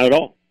at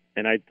all.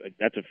 And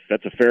that's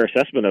a fair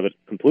assessment of it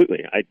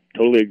completely. I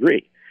totally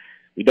agree.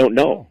 We don't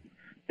know.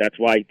 that's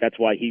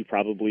why he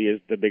probably is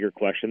the bigger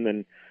question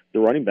than the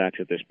running backs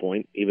at this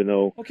point, even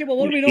though... Okay, well,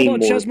 what do we know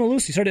about Chez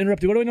Mellusi? Sorry to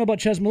interrupt you. What do we know about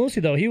Chez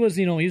Mellusi, though? He was,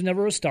 he's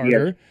never a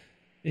starter.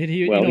 Yeah.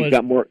 He's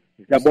got more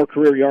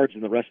career yards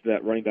than the rest of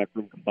that running back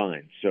room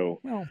combined.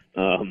 So,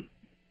 I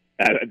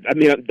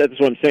mean, that's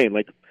what I'm saying.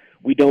 Like,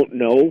 we don't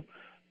know,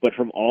 but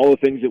from all the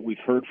things that we've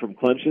heard from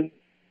Clemson,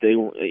 they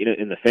were,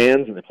 and the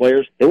fans and the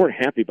players, they weren't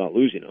happy about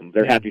losing him.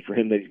 They're happy for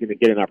him that he's going to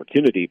get an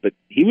opportunity, but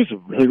he was a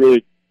really,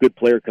 really good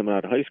player coming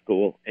out of high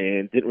school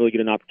and didn't really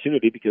get an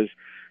opportunity because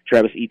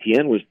Travis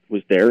Etienne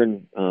was there,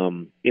 and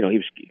he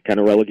was kind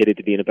of relegated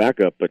to being a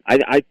backup. But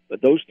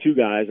those two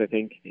guys, I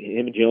think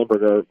him and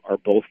Jalen are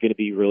both going to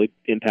be really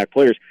impact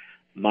players.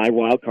 My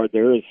wild card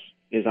there is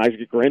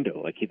Isaac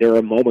Guerendo. Like, there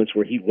are moments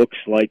where he looks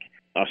like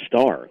a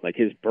star. Like,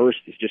 his burst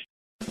is just...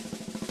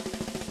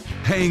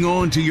 Hang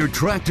on to your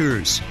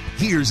tractors.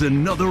 Here's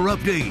another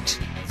update.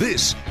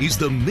 This is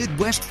the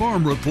Midwest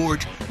Farm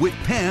Report with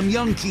Pam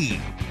Youngkey.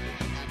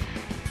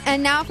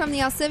 And now from the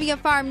Alcivia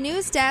Farm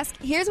News Desk,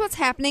 here's what's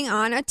happening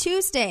on a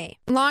Tuesday.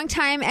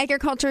 Longtime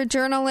agriculture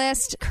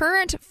journalist,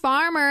 current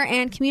farmer,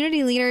 and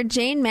community leader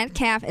Jane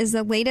Metcalf is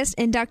the latest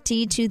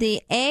inductee to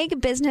the Ag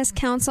Business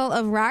Council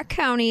of Rock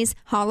County's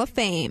Hall of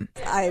Fame.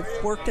 I've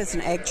worked as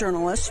an ag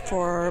journalist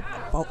for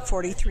about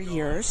 43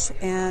 years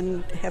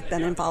and have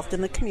been involved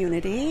in the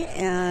community,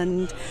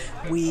 and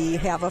we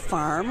have a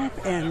farm,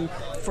 and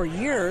for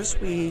years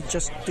we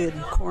just did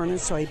corn and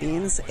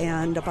soybeans,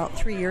 and about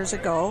 3 years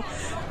ago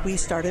we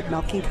started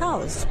milking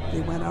cows. We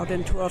went out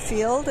into a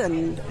field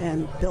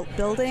and built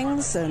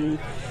buildings and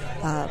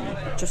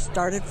just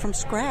started from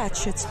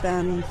scratch. It's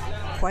been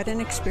quite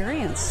an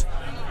experience.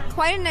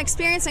 Quite an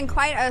experience and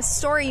quite a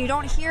story. You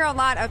don't hear a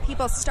lot of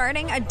people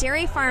starting a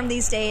dairy farm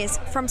these days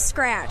from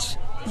scratch.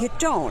 You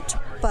don't,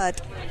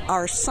 but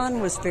our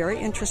son was very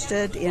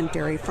interested in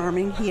dairy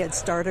farming. He had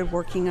started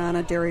working on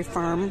a dairy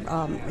farm,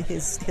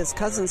 his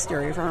cousin's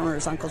dairy farm or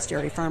his uncle's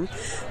dairy farm,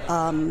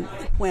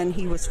 when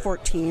he was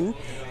 14,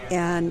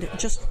 and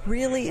just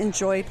really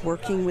enjoyed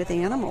working with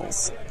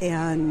animals.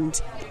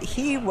 And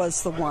he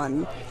was the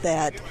one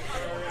that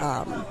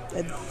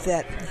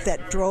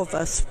drove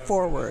us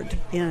forward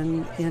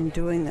in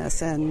doing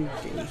this, and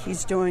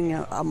he's doing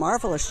a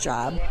marvelous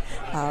job.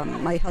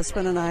 My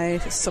husband and I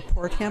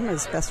support him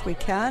as best we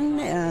can,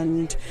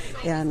 and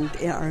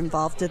are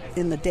involved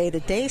in the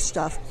day-to-day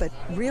stuff. But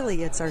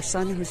really, it's our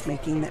son who's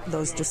making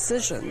those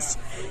decisions,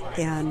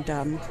 and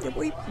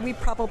we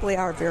probably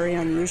are very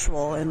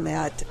unusual in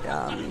that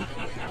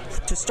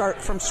to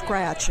start from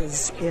scratch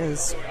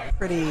is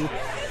pretty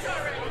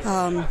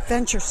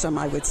venturesome,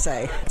 I would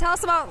say. Tell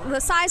us about the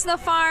size of the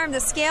farm, the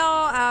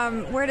scale.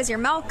 Where does your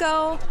milk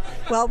go?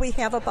 Well, we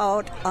have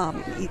about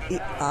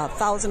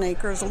 1,000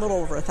 acres, a little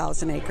over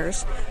 1,000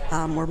 acres.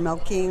 We're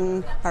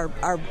milking,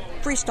 our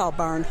freestall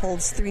barn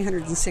holds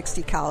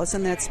 360 cows,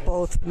 and that's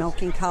both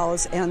milking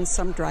cows and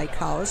some dry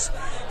cows.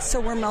 So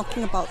we're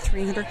milking about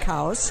 300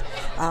 cows.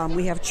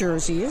 We have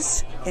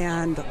jerseys,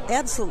 and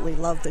absolutely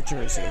love the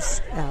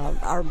jerseys.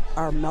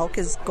 Our milk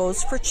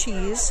goes for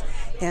cheese,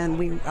 and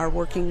we are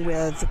working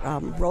with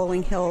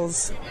Rolling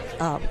Hills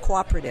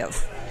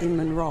Cooperative in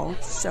Monroe,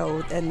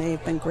 and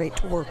they've been great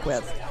to work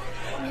with.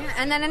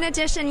 And then in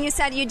addition, you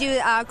said you do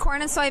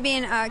corn and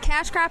soybean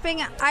cash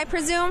cropping, I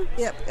presume?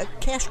 Yep,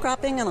 cash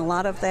cropping, and a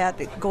lot of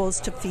that goes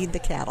to feed the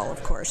cattle,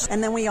 of course.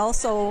 And then we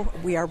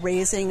are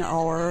raising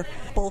our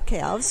bull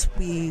calves.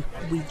 We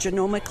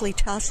genomically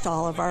test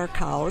all of our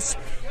cows,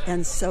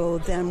 and so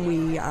then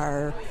we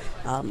are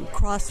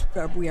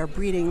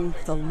breeding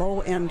the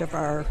low end of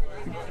our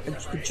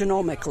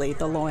genomically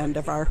the low end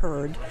of our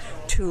herd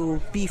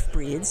to beef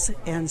breeds,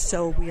 and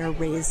so we are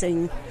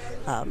raising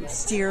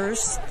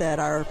steers that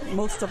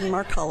most of them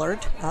are colored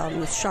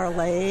with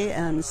Charolais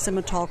and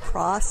Simmental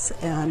Cross,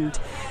 and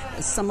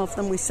some of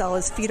them we sell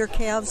as feeder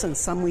calves and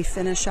some we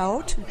finish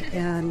out,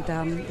 and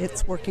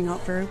it's working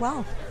out very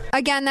well.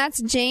 Again,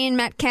 that's Jane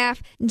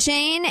Metcalf.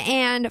 Jane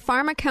and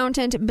farm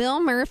accountant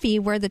Bill Murphy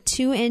were the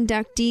two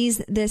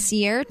inductees this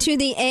year to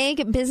the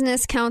Ag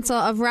Business Council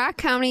of Rock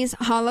County's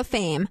Hall of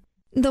Fame.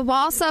 The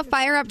Walsa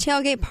Fire Up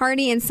Tailgate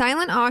Party and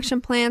silent auction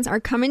plans are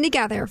coming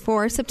together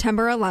for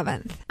September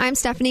 11th. I'm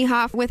Stephanie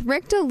Hoff with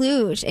Rick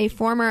DeLuge, a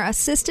former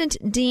assistant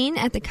dean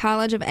at the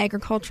College of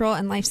Agricultural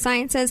and Life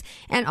Sciences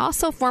and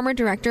also former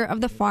director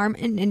of the Farm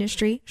and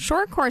Industry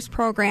Short Course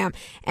Program.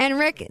 And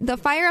Rick, the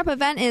Fire Up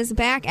event is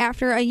back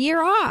after a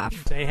year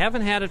off. They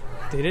haven't had it.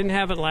 They didn't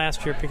have it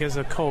last year because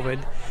of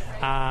COVID.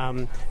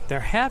 They're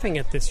having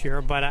it this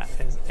year, but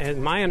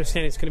in my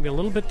understanding, it's going to be a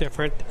little bit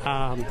different.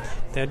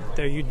 That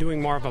you're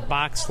doing more of a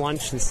box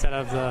lunch instead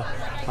of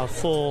a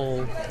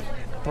full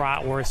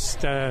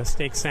bratwurst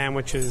steak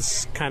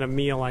sandwiches kind of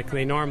meal like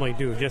they normally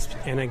do.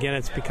 And again,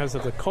 it's because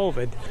of the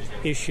COVID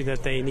issue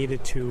that they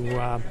needed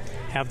to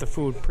have the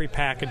food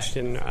prepackaged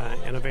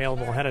and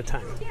available ahead of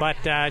time. But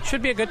it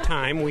should be a good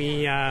time.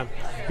 We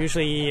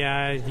usually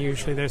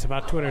there's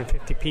about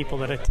 250 people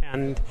that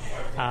attend.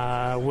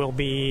 Will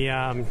be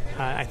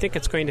I think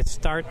it's going to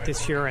start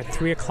this year at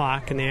 3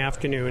 o'clock in the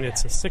afternoon.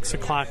 It's a 6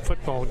 o'clock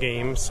football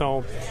game,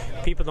 so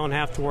people don't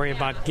have to worry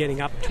about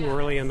getting up too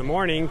early in the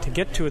morning to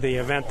get to the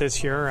event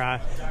this year.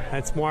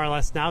 It's more or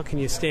less now, can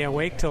you stay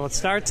awake till it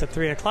starts at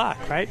 3 o'clock,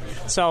 right?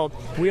 So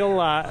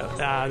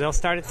they'll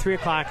start at 3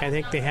 o'clock. I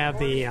think they have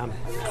the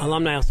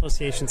Alumni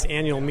Association's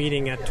annual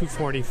meeting at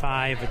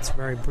 2:45. It's a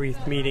very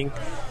brief meeting.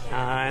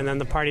 And then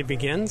the party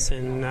begins,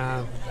 and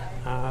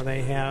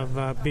they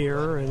have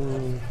beer,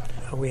 and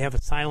we have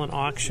a silent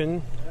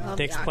auction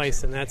takes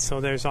place in that.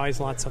 So there's always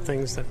lots of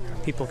things that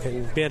people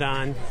can bid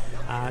on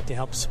to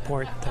help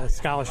support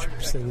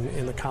scholarships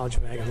in the College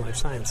of Ag and Life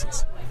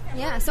Sciences.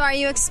 Yeah, so are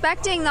you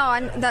expecting,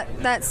 though,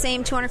 that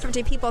same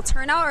 250 people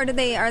turnout, or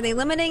are they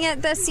limiting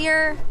it this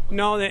year?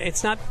 No,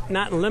 it's not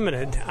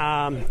limited.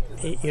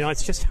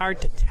 It's just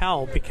hard to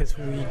tell because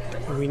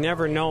we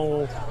never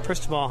know,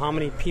 first of all, how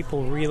many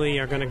people really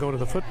are going to go to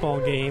the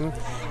football game.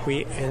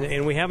 We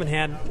haven't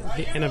had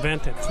an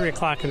event at 3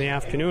 o'clock in the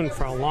afternoon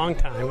for a long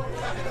time.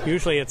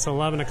 Usually it's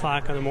 11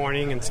 o'clock in the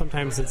morning, and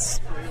sometimes it's,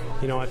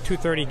 a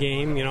 2:30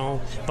 game,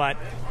 but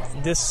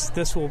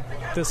this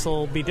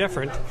will be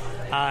different.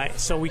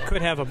 So we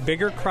could have a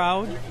bigger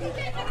crowd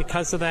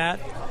because of that.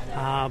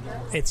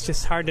 It's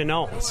just hard to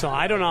know. So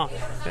I don't know.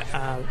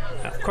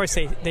 Of course,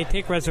 they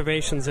take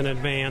reservations in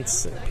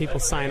advance. People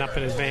sign up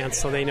in advance,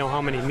 so they know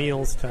how many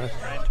meals to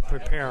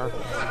prepare.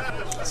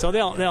 So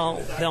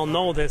they'll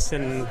know this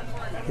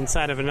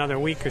inside of another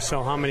week or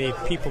so, how many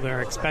people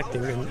they're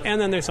expecting. And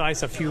then there's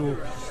always a few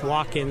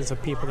walk-ins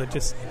of people that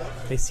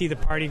they see the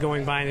party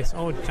going by and they say,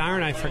 oh,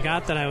 darn, I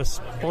forgot that I was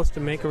supposed to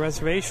make a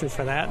reservation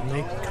for that, and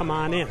they come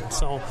on in.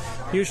 So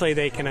usually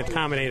they can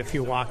accommodate a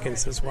few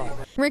walk-ins as well.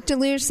 Rick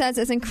Deluge says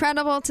it's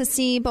incredible to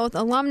see both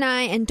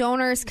alumni and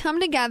donors come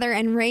together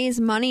and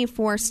raise money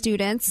for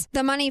students.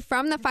 The money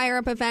from the Fire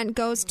Up event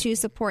goes to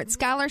support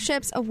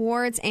scholarships,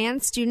 awards,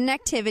 and student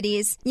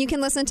activities. You can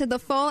listen to the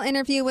full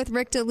interview with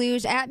Rick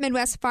Deluge at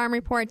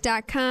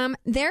MidwestFarmReport.com.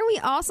 There we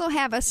also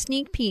have a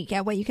sneak peek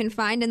at what you can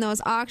find in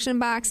those auction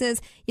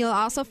boxes. You'll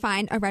also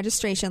find a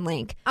registration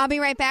link. I'll be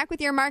right back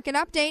with your market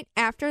update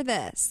after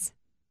this.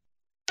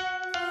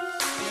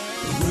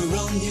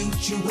 Rural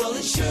Mutual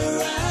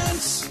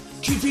Insurance,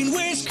 keeping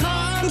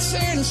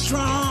Wisconsin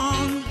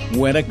strong.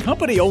 When a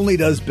company only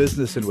does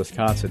business in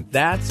Wisconsin,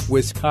 that's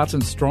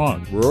Wisconsin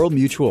Strong. Rural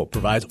Mutual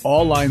provides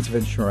all lines of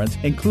insurance,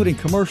 including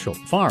commercial,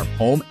 farm,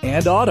 home,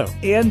 and auto.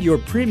 And your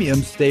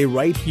premiums stay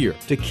right here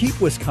to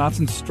keep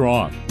Wisconsin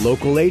strong.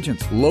 Local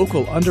agents,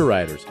 local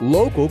underwriters,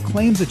 local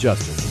claims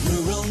adjusters.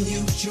 Rural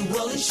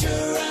Mutual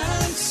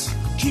Insurance,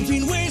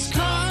 keeping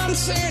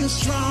Wisconsin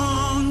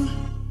strong.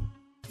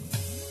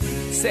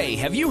 Say,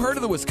 have you heard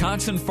of the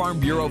Wisconsin Farm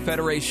Bureau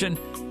Federation?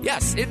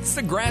 Yes, it's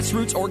the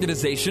grassroots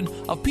organization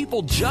of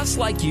people just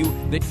like you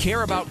that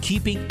care about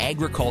keeping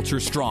agriculture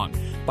strong.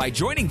 By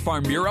joining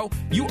Farm Bureau,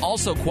 you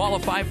also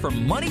qualify for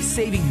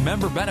money-saving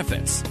member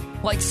benefits,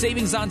 like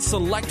savings on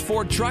select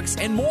Ford trucks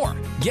and more.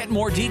 Get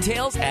more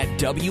details at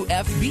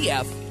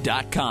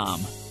WFBF.com.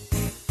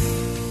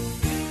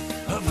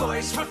 A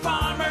voice for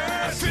farmers,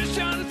 a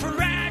vision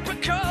for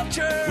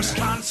agriculture.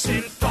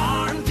 Wisconsin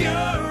Farm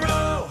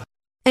Bureau.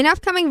 An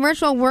upcoming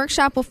virtual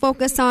workshop will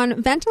focus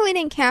on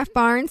ventilating calf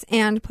barns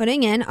and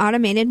putting in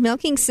automated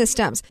milking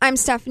systems. I'm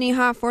Stephanie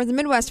Hoff for the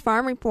Midwest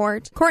Farm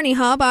Report. Courtney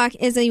Halbach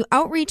is an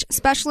outreach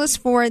specialist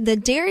for the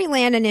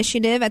Dairyland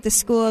Initiative at the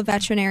School of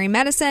Veterinary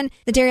Medicine.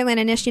 The Dairyland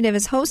Initiative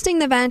is hosting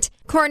the event.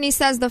 Courtney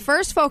says the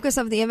first focus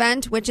of the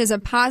event, which is a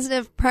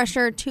positive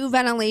pressure to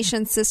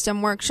ventilation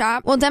system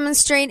workshop, will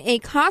demonstrate a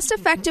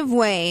cost-effective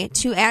way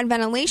to add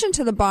ventilation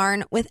to the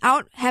barn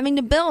without having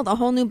to build a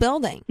whole new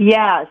building.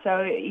 Yeah,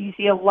 so you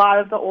see a lot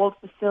of the old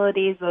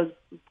facilities, those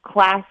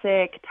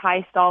classic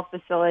tie stall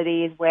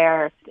facilities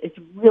where it's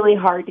really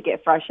hard to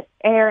get fresh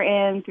air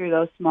in through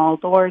those small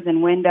doors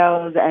and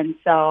windows, and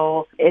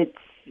so it's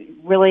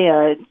really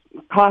a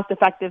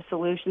cost-effective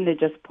solution to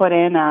just put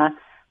in a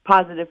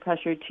positive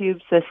pressure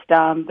tube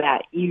system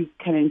that you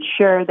can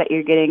ensure that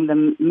you're getting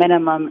the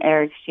minimum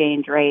air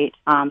exchange rate,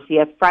 so you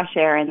have fresh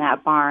air in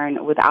that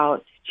barn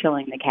without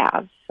chilling the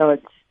calves. So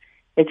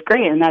it's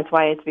great, and that's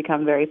why it's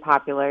become very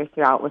popular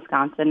throughout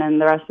Wisconsin and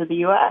the rest of the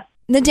U.S.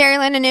 The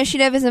Dairyland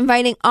Initiative is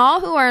inviting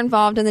all who are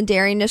involved in the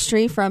dairy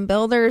industry, from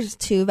builders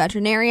to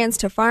veterinarians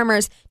to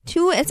farmers,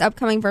 to its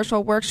upcoming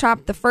virtual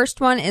workshop. The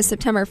first one is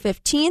September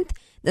 15th.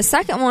 The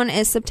second one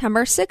is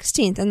September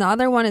 16th, and the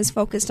other one is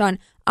focused on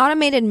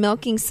automated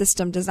milking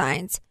system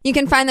designs. You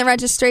can find the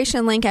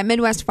registration link at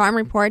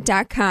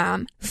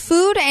MidwestFarmReport.com.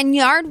 Food and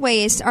yard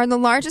waste are the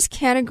largest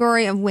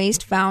category of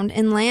waste found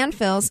in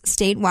landfills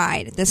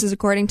statewide. This is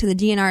according to the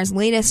DNR's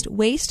latest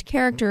waste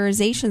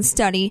characterization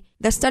study.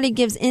 The study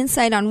gives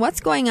insight on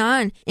what's going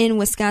on in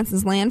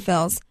Wisconsin's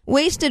landfills.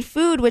 Wasted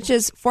food, which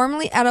is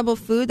formerly edible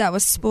food that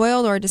was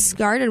spoiled or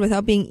discarded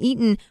without being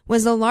eaten,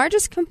 was the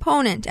largest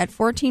component at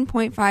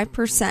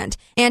 14.5%,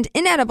 and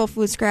inedible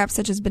food scraps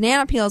such as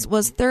banana peels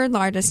was third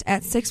largest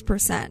at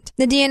 6%.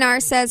 The DNR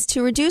says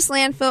to reduce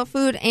landfill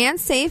food and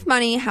save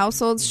money,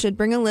 households should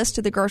bring a list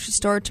to the grocery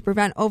store to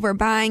prevent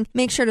overbuying,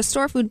 make sure to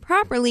store food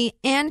properly,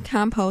 and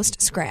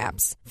compost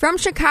scraps. From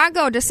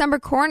Chicago, December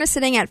corn is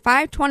sitting at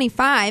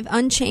 $5.25,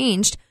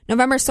 unchanged.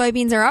 November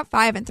soybeans are up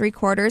 5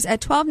 3/4 at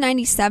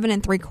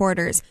 $12.97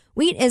 3/4.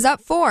 Wheat is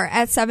up 4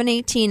 at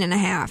 $7.18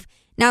 1/2.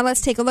 Now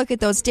let's take a look at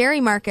those dairy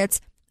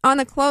markets. On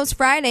the close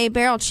Friday,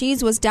 barrel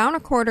cheese was down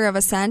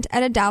 1/4 cent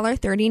at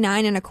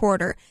 $1.39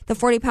 1/4. The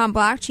 40-pound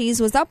block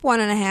cheese was up 1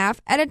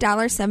 1/2 at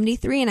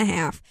 $1.73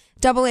 1/2.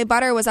 Double A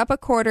butter was up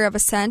 1/4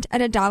 cent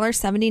at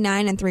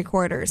 $1.79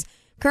 3/4.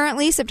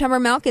 Currently, September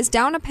milk is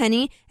down a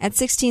penny at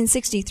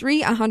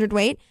 $16.63 a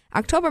hundredweight.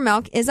 October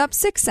milk is up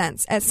 6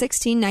 cents at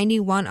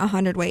 $16.91 a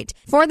hundredweight.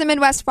 For the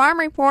Midwest Farm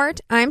Report,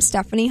 I'm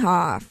Stephanie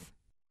Hoff.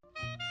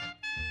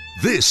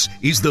 This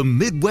is the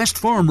Midwest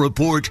Farm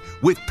Report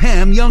with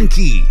Pam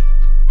Youngkey.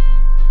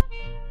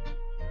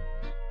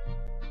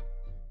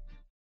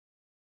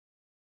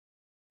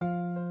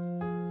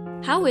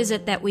 How is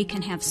it that we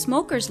can have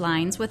smoker's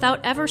lines without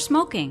ever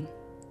smoking?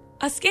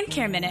 A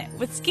skincare minute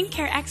with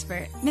skincare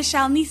expert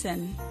Michelle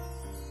Neeson.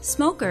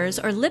 Smokers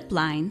or lip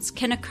lines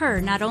can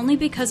occur not only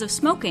because of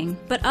smoking,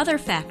 but other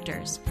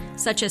factors,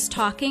 such as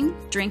talking,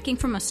 drinking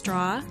from a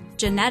straw,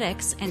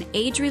 genetics, and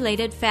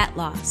age-related fat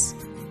loss.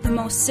 The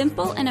most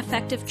simple and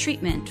effective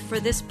treatment for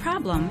this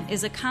problem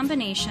is a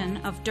combination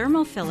of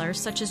dermal fillers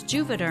such as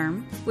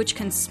Juvederm, which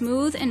can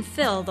smooth and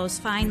fill those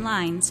fine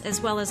lines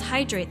as well as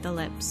hydrate the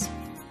lips.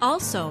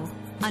 Also,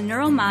 a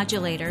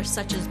neuromodulator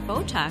such as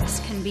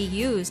Botox can be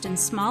used in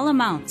small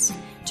amounts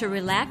to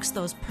relax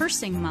those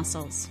pursing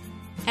muscles.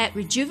 At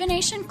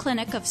Rejuvenation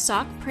Clinic of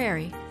Sauk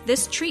Prairie,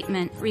 this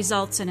treatment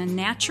results in a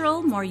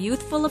natural, more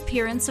youthful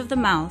appearance of the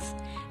mouth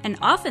and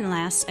often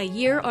lasts a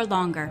year or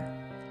longer.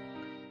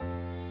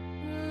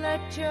 Let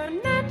your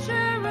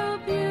natural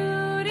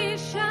beauty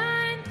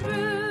shine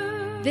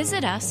through.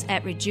 Visit us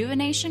at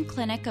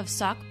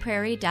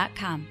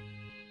rejuvenationclinicofsaukprairie.com.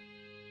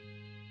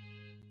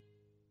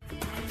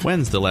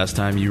 When's the last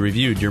time you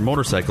reviewed your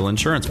motorcycle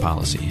insurance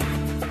policy?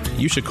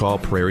 You should call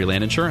Prairie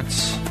Land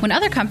Insurance. When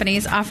other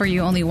companies offer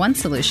you only one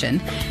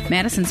solution,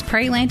 Madison's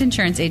Prairie Land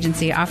Insurance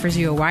Agency offers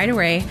you a wide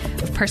array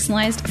of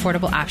personalized,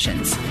 affordable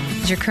options.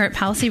 Is your current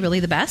policy really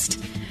the best?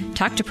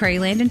 Talk to Prairie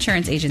Land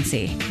Insurance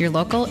Agency, your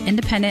local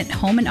independent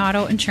home and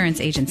auto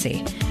insurance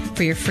agency.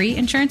 For your free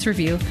insurance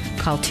review,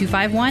 call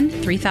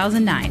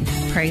 251-3009,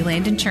 Prairie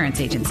Land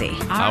Insurance Agency.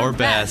 Our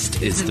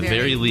best is the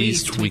very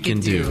least we can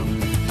do.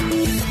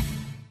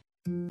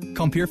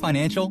 Compeer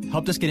Financial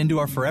helped us get into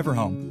our forever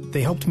home.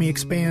 They helped me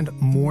expand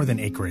more than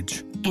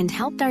acreage. And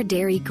helped our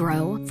dairy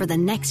grow for the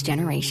next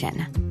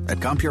generation. At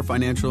Compeer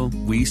Financial,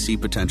 we see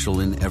potential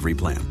in every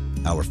plan.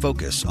 Our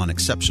focus on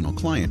exceptional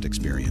client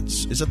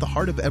experience is at the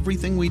heart of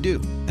everything we do,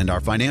 and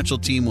our financial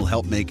team will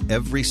help make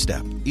every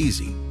step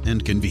easy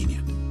and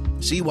convenient.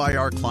 See why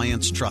our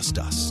clients trust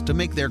us to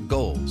make their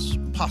goals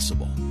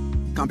possible.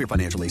 Compeer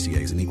Financial ACA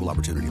is an equal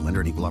opportunity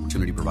lender and equal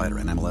opportunity provider.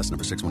 NMLS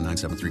number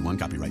 619731.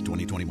 Copyright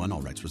 2021.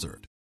 All rights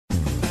reserved.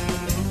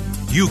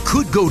 You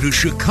could go to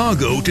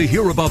Chicago to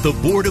hear about the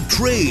Board of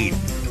Trade,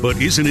 but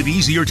isn't it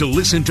easier to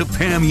listen to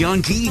Pam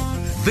Youngkey?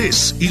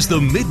 This is the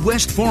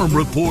Midwest Farm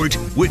Report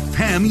with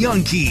Pam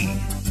Youngkey.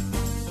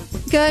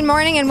 Good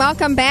morning and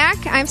welcome back.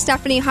 I'm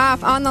Stephanie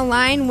Hoff on the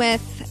line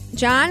with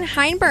John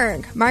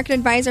Heinberg, Market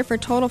Advisor for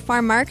Total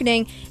Farm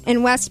Marketing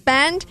in West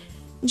Bend.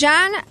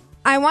 John,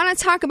 I want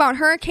to talk about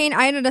Hurricane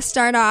Ida to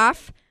start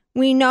off.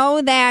 We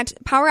know that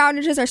power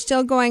outages are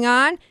still going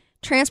on.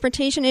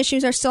 Transportation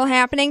issues are still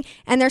happening,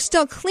 and there's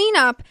still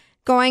cleanup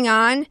going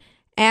on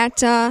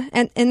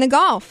in the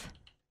Gulf.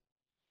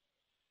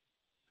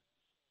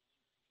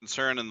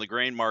 Concern in the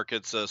grain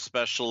markets,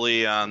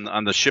 especially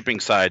on the shipping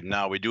side.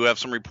 Now, we do have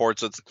some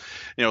reports that,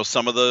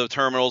 some of the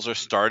terminals are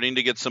starting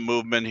to get some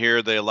movement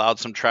here. They allowed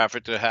some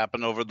traffic to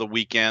happen over the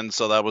weekend,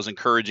 so that was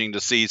encouraging to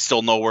see.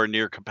 Still nowhere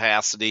near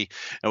capacity,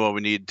 and what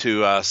we need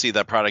to see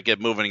that product get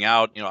moving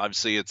out.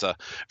 Obviously, it's a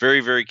very,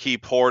 very key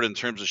port in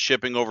terms of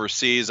shipping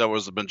overseas. That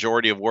was the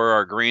majority of where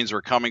our grains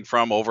were coming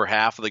from. Over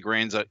half of the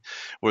grains that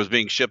was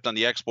being shipped on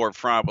the export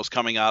front was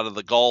coming out of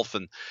the Gulf,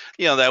 and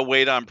that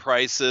weighed on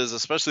prices,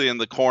 especially in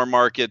the corn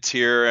market. market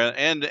here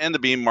and the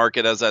bean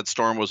market as that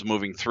storm was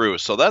moving through.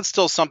 So that's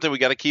still something we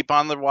got to keep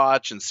on the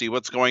watch and see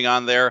what's going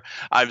on there.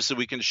 Obviously,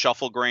 we can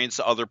shuffle grains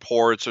to other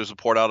ports. There's a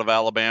port out of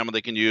Alabama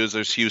they can use.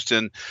 There's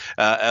Houston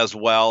as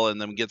well,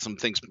 and then get some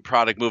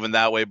product moving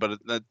that way. But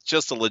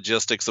just the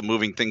logistics of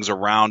moving things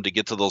around to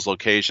get to those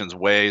locations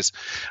ways.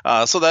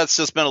 So that's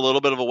just been a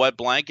little bit of a wet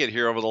blanket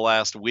here over the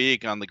last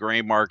week on the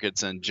grain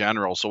markets in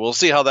general. So we'll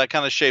see how that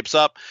kind of shapes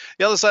up.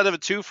 The other side of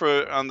it too,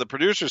 on the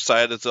producer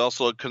side, it's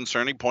also a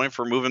concerning point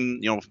for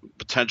moving,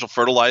 potential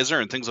fertilizer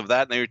and things of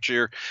that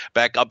nature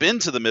back up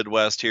into the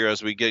Midwest here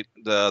as we get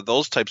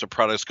those types of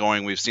products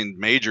going. We've seen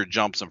major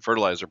jumps in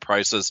fertilizer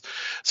prices.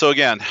 So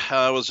again,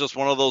 it was just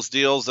one of those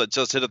deals that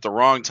just hit at the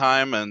wrong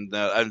time, and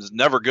it's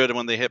never good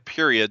when they hit,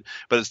 period,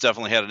 but it's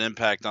definitely had an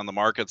impact on the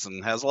markets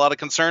and has a lot of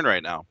concern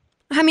right now.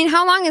 I mean,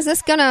 how long is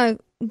this going to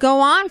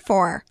go on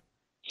for?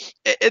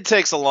 It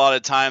takes a lot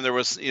of time. There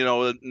was,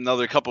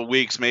 another couple of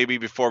weeks maybe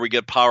before we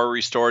get power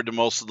restored to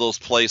most of those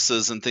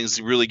places and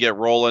things really get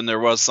rolling. There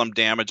was some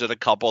damage at a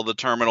couple of the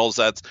terminals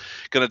that's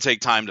going to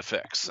take time to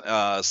fix.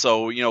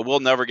 So we'll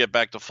never get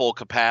back to full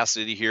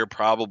capacity here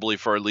probably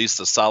for at least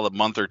a solid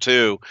month or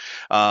two.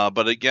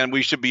 But again,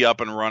 we should be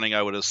up and running,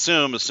 I would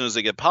assume, as soon as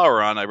they get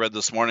power on. I read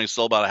this morning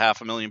still about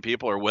 500,000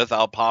 people are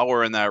without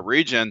power in that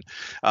region.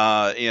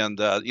 And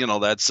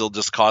that still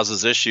just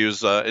causes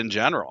issues in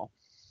general.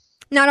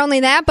 Not only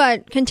that,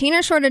 but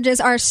container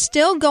shortages are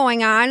still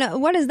going on.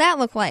 What does that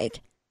look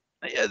like?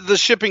 The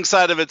shipping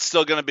side of it's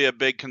still going to be a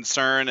big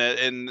concern,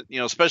 and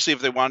especially if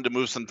they wanted to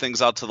move some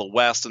things out to the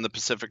west and the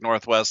Pacific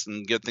Northwest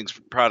and get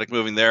product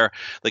moving there.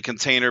 The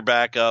container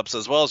backups,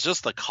 as well as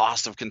just the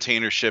cost of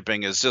container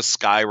shipping, is just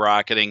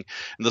skyrocketing,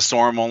 and the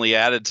storm only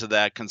added to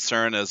that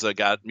concern as it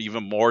got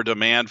even more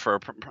demand for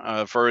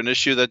an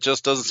issue that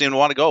just doesn't seem to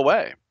want to go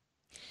away.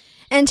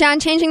 And John,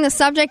 changing the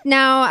subject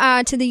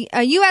now to the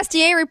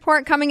USDA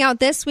report coming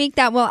out this week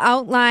that will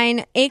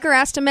outline acre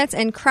estimates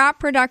and crop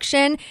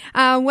production.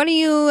 What are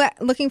you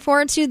looking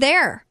forward to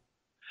there?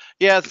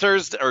 Yeah,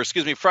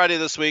 Friday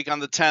this week on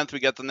the 10th, we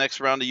got the next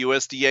round of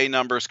USDA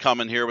numbers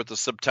coming here with the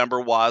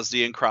September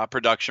WASDE and crop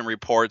production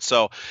report.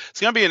 So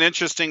it's going to be an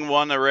interesting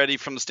one already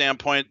from the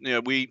standpoint,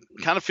 we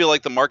kind of feel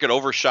like the market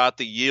overshot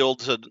the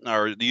yield,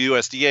 or the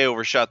USDA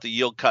overshot the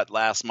yield cut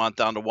last month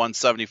down to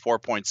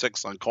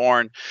 174.6 on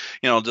corn.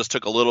 Just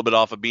took a little bit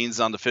off of beans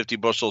down to 50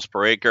 bushels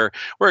per acre.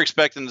 We're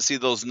expecting to see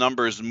those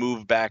numbers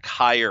move back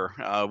higher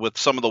with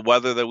some of the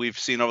weather that we've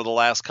seen over the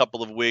last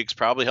couple of weeks,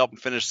 probably helping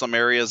finish some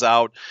areas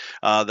out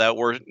that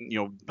we're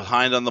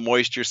behind on the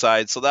moisture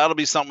side. So that'll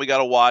be something we got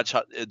to watch.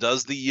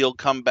 Does the yield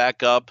come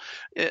back up?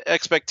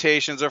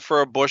 Expectations are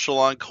for a bushel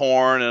on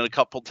corn and a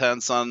couple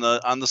tenths on the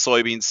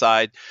soybean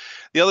side.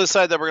 The other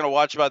side that we're going to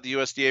watch about, the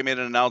USDA made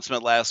an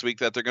announcement last week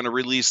that they're going to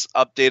release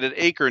updated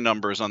acre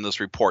numbers on this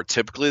report.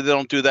 Typically, they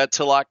don't do that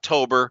till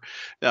October,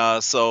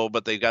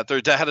 but they got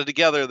their data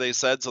together, they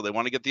said, so they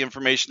want to get the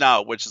information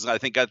out, which is, I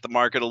think, got the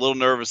market a little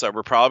nervous that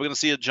we're probably going to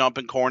see a jump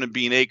in corn and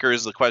bean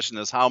acres. The question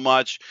is how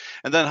much,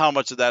 and then how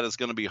much of that is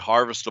going to be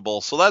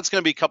harvestable. So that's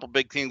going to be a couple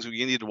big things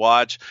we need to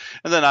watch.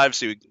 And then,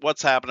 obviously,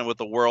 what's happening with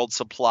the world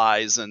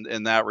supplies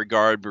in that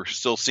regard. We're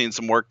still seeing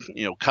some more,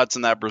 cuts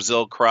in that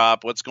Brazil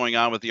crop. What's going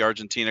on with the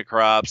Argentina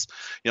crops,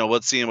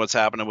 what's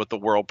happening with the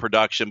world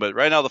production. But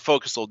right now the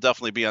focus will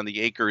definitely be on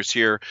the acres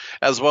here,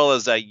 as well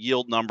as that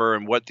yield number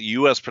and what the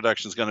U.S.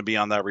 production is going to be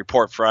on that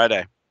report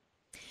Friday.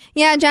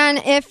 Yeah, John,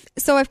 if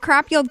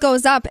crop yield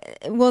goes up,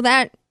 will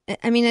that,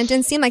 it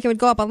didn't seem like it would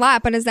go up a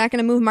lot, but is that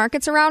going to move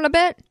markets around a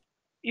bit?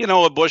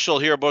 A bushel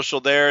here, a bushel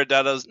there,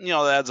 that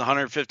adds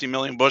 150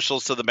 million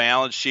bushels to the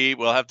balance sheet.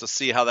 We'll have to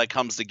see how that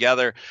comes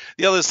together.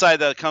 The other side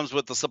that comes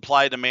with the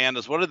supply demand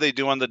is, what do they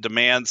do on the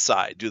demand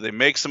side? Do they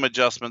make some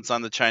adjustments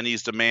on the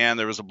Chinese demand?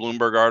 There was a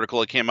Bloomberg article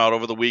that came out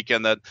over the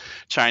weekend that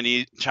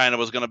China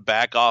was going to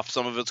back off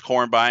some of its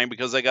corn buying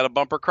because they got a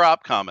bumper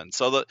crop coming.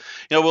 So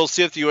we'll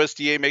see if the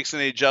USDA makes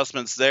any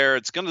adjustments there.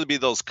 It's going to be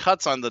those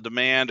cuts on the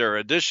demand or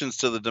additions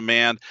to the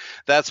demand.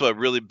 That's what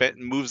really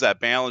moves that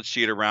balance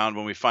sheet around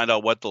when we find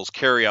out what those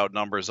carryout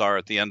numbers are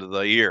at the end of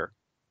the year.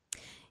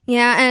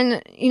 Yeah,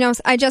 and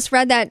I just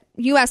read that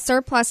U.S.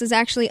 surplus is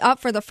actually up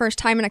for the first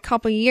time in a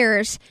couple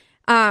years.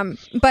 But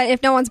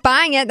if no one's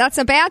buying it, that's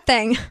a bad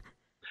thing.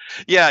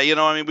 Yeah,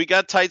 we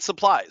got tight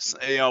supplies.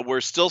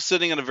 We're still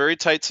sitting in a very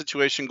tight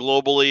situation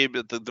globally,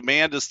 but the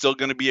demand is still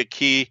going to be a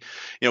key,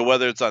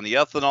 whether it's on the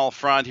ethanol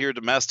front here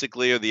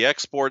domestically or the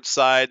export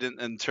side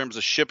in terms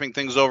of shipping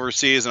things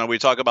overseas. And we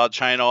talk about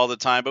China all the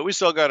time, but we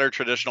still got our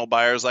traditional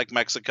buyers like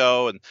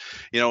Mexico and,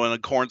 in the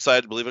corn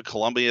side, I believe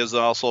Colombia is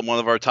also one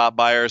of our top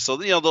buyers. So,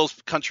 those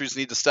countries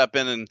need to step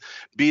in and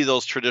be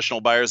those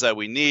traditional buyers that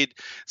we need.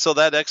 So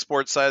that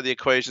export side of the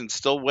equation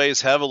still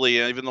weighs heavily,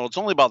 even though it's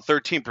only about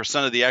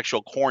 13% of the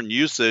actual corn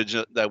usage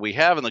that we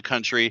have in the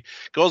country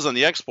goes on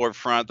the export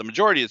front. The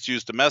majority it's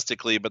used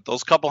domestically, but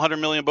those couple 100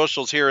 million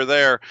bushels here or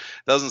there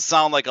doesn't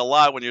sound like a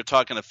lot when you're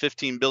talking a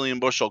 15 billion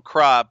bushel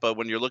crop. But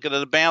when you're looking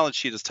at a balance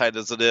sheet as tight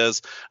as it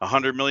is,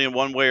 100 million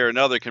one way or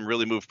another can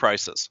really move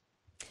prices.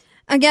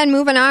 Again,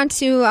 moving on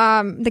to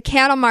the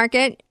cattle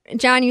market,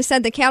 John, you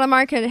said the cattle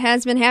market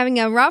has been having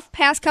a rough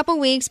past couple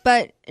weeks,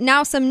 but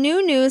now some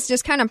new news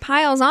just kind of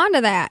piles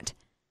onto that.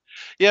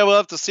 Yeah, we'll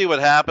have to see what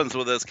happens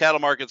with this. Cattle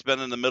market's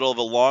been in the middle of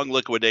a long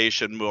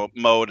liquidation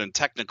mode and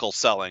technical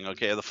selling.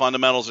 Okay, the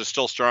fundamentals are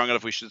still strong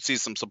enough. We should see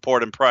some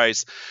support in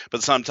price,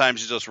 but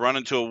sometimes you just run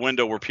into a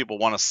window where people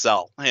want to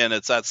sell, and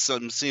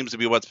seems to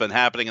be what's been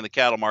happening in the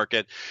cattle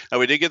market. Now,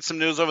 we did get some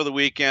news over the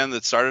weekend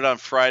that started on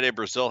Friday.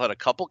 Brazil had a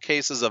couple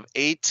cases of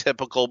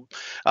atypical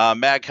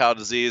mad cow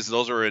disease.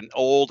 Those are in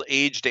old,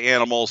 aged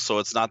animals, so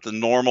it's not the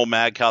normal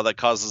mad cow that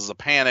causes a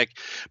panic.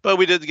 But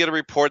we did get a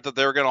report that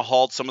they were going to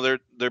halt some of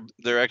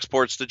their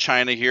exports to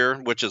China here,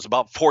 which is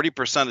about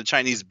 40% of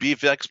Chinese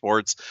beef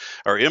exports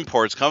or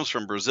imports comes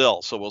from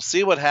Brazil. So we'll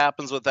see what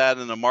happens with that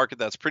in a market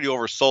that's pretty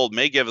oversold.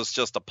 May give us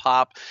just a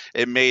pop.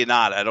 It may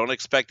not. I don't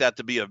expect that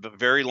to be a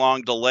very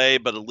long delay,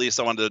 but at least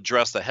I wanted to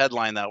address the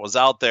headline that was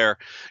out there,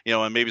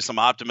 and maybe some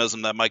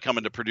optimism that might come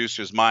into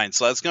producers' minds.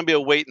 So that's going to be a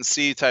wait and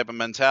see type of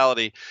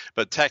mentality.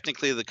 But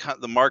technically,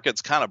 the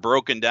market's kind of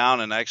broken down,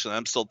 and actually,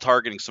 I'm still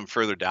targeting some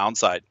further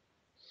downside.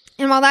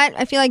 And while that,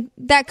 I feel like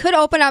that could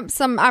open up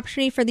some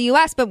opportunity for the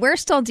U.S., but we're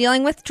still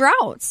dealing with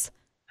droughts.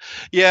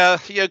 Yeah,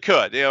 it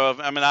could.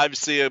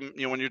 Obviously,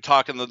 when you're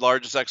talking the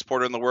largest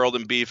exporter in the world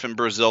in beef in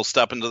Brazil,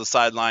 stepping to the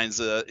sidelines,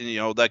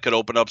 that could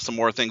open up some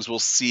more things. We'll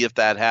see if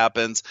that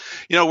happens.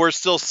 We're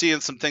still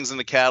seeing some things in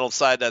the cattle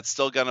side that's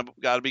still got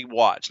to be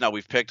watched. Now,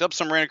 we've picked up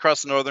some rain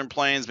across the northern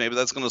plains. Maybe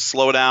that's going to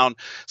slow down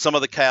some of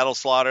the cattle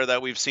slaughter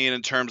that we've seen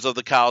in terms of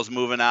the cows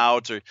moving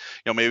out, or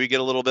maybe get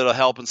a little bit of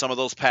help in some of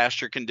those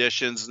pasture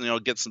conditions.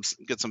 Get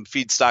some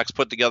feed stocks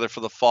put together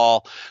for the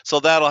fall. So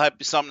that'll have to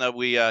be something that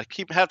we have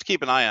to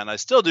keep an eye on. I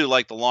still do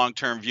like the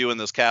long-term view in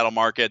this cattle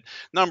market.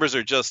 Numbers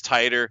are just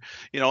tighter.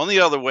 And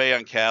the other way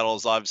on cattle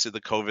is obviously the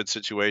COVID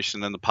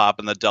situation and the pop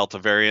in the Delta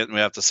variant. And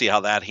we have to see how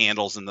that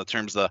handles in the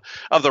terms of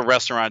the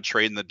restaurant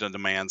trade and the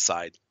demand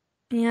side.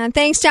 Yeah,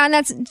 thanks, John.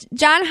 That's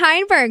John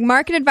Heinberg,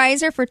 market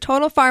advisor for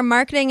Total Farm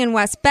Marketing in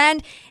West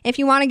Bend. If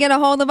you want to get a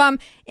hold of him,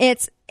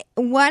 it's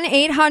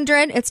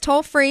 1-800, it's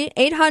toll free,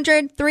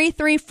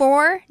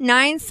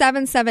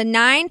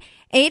 800-334-9779.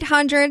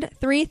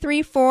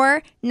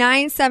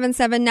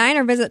 800-334-9779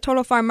 or visit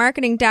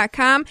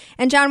totalfarmmarketing.com.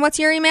 And John, what's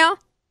your email?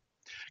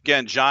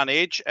 Again, John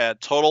H.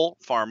 at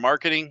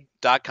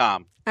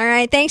totalfarmmarketing.com. All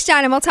right. Thanks,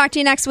 John, and we'll talk to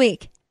you next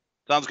week.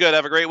 Sounds good.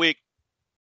 Have a great week.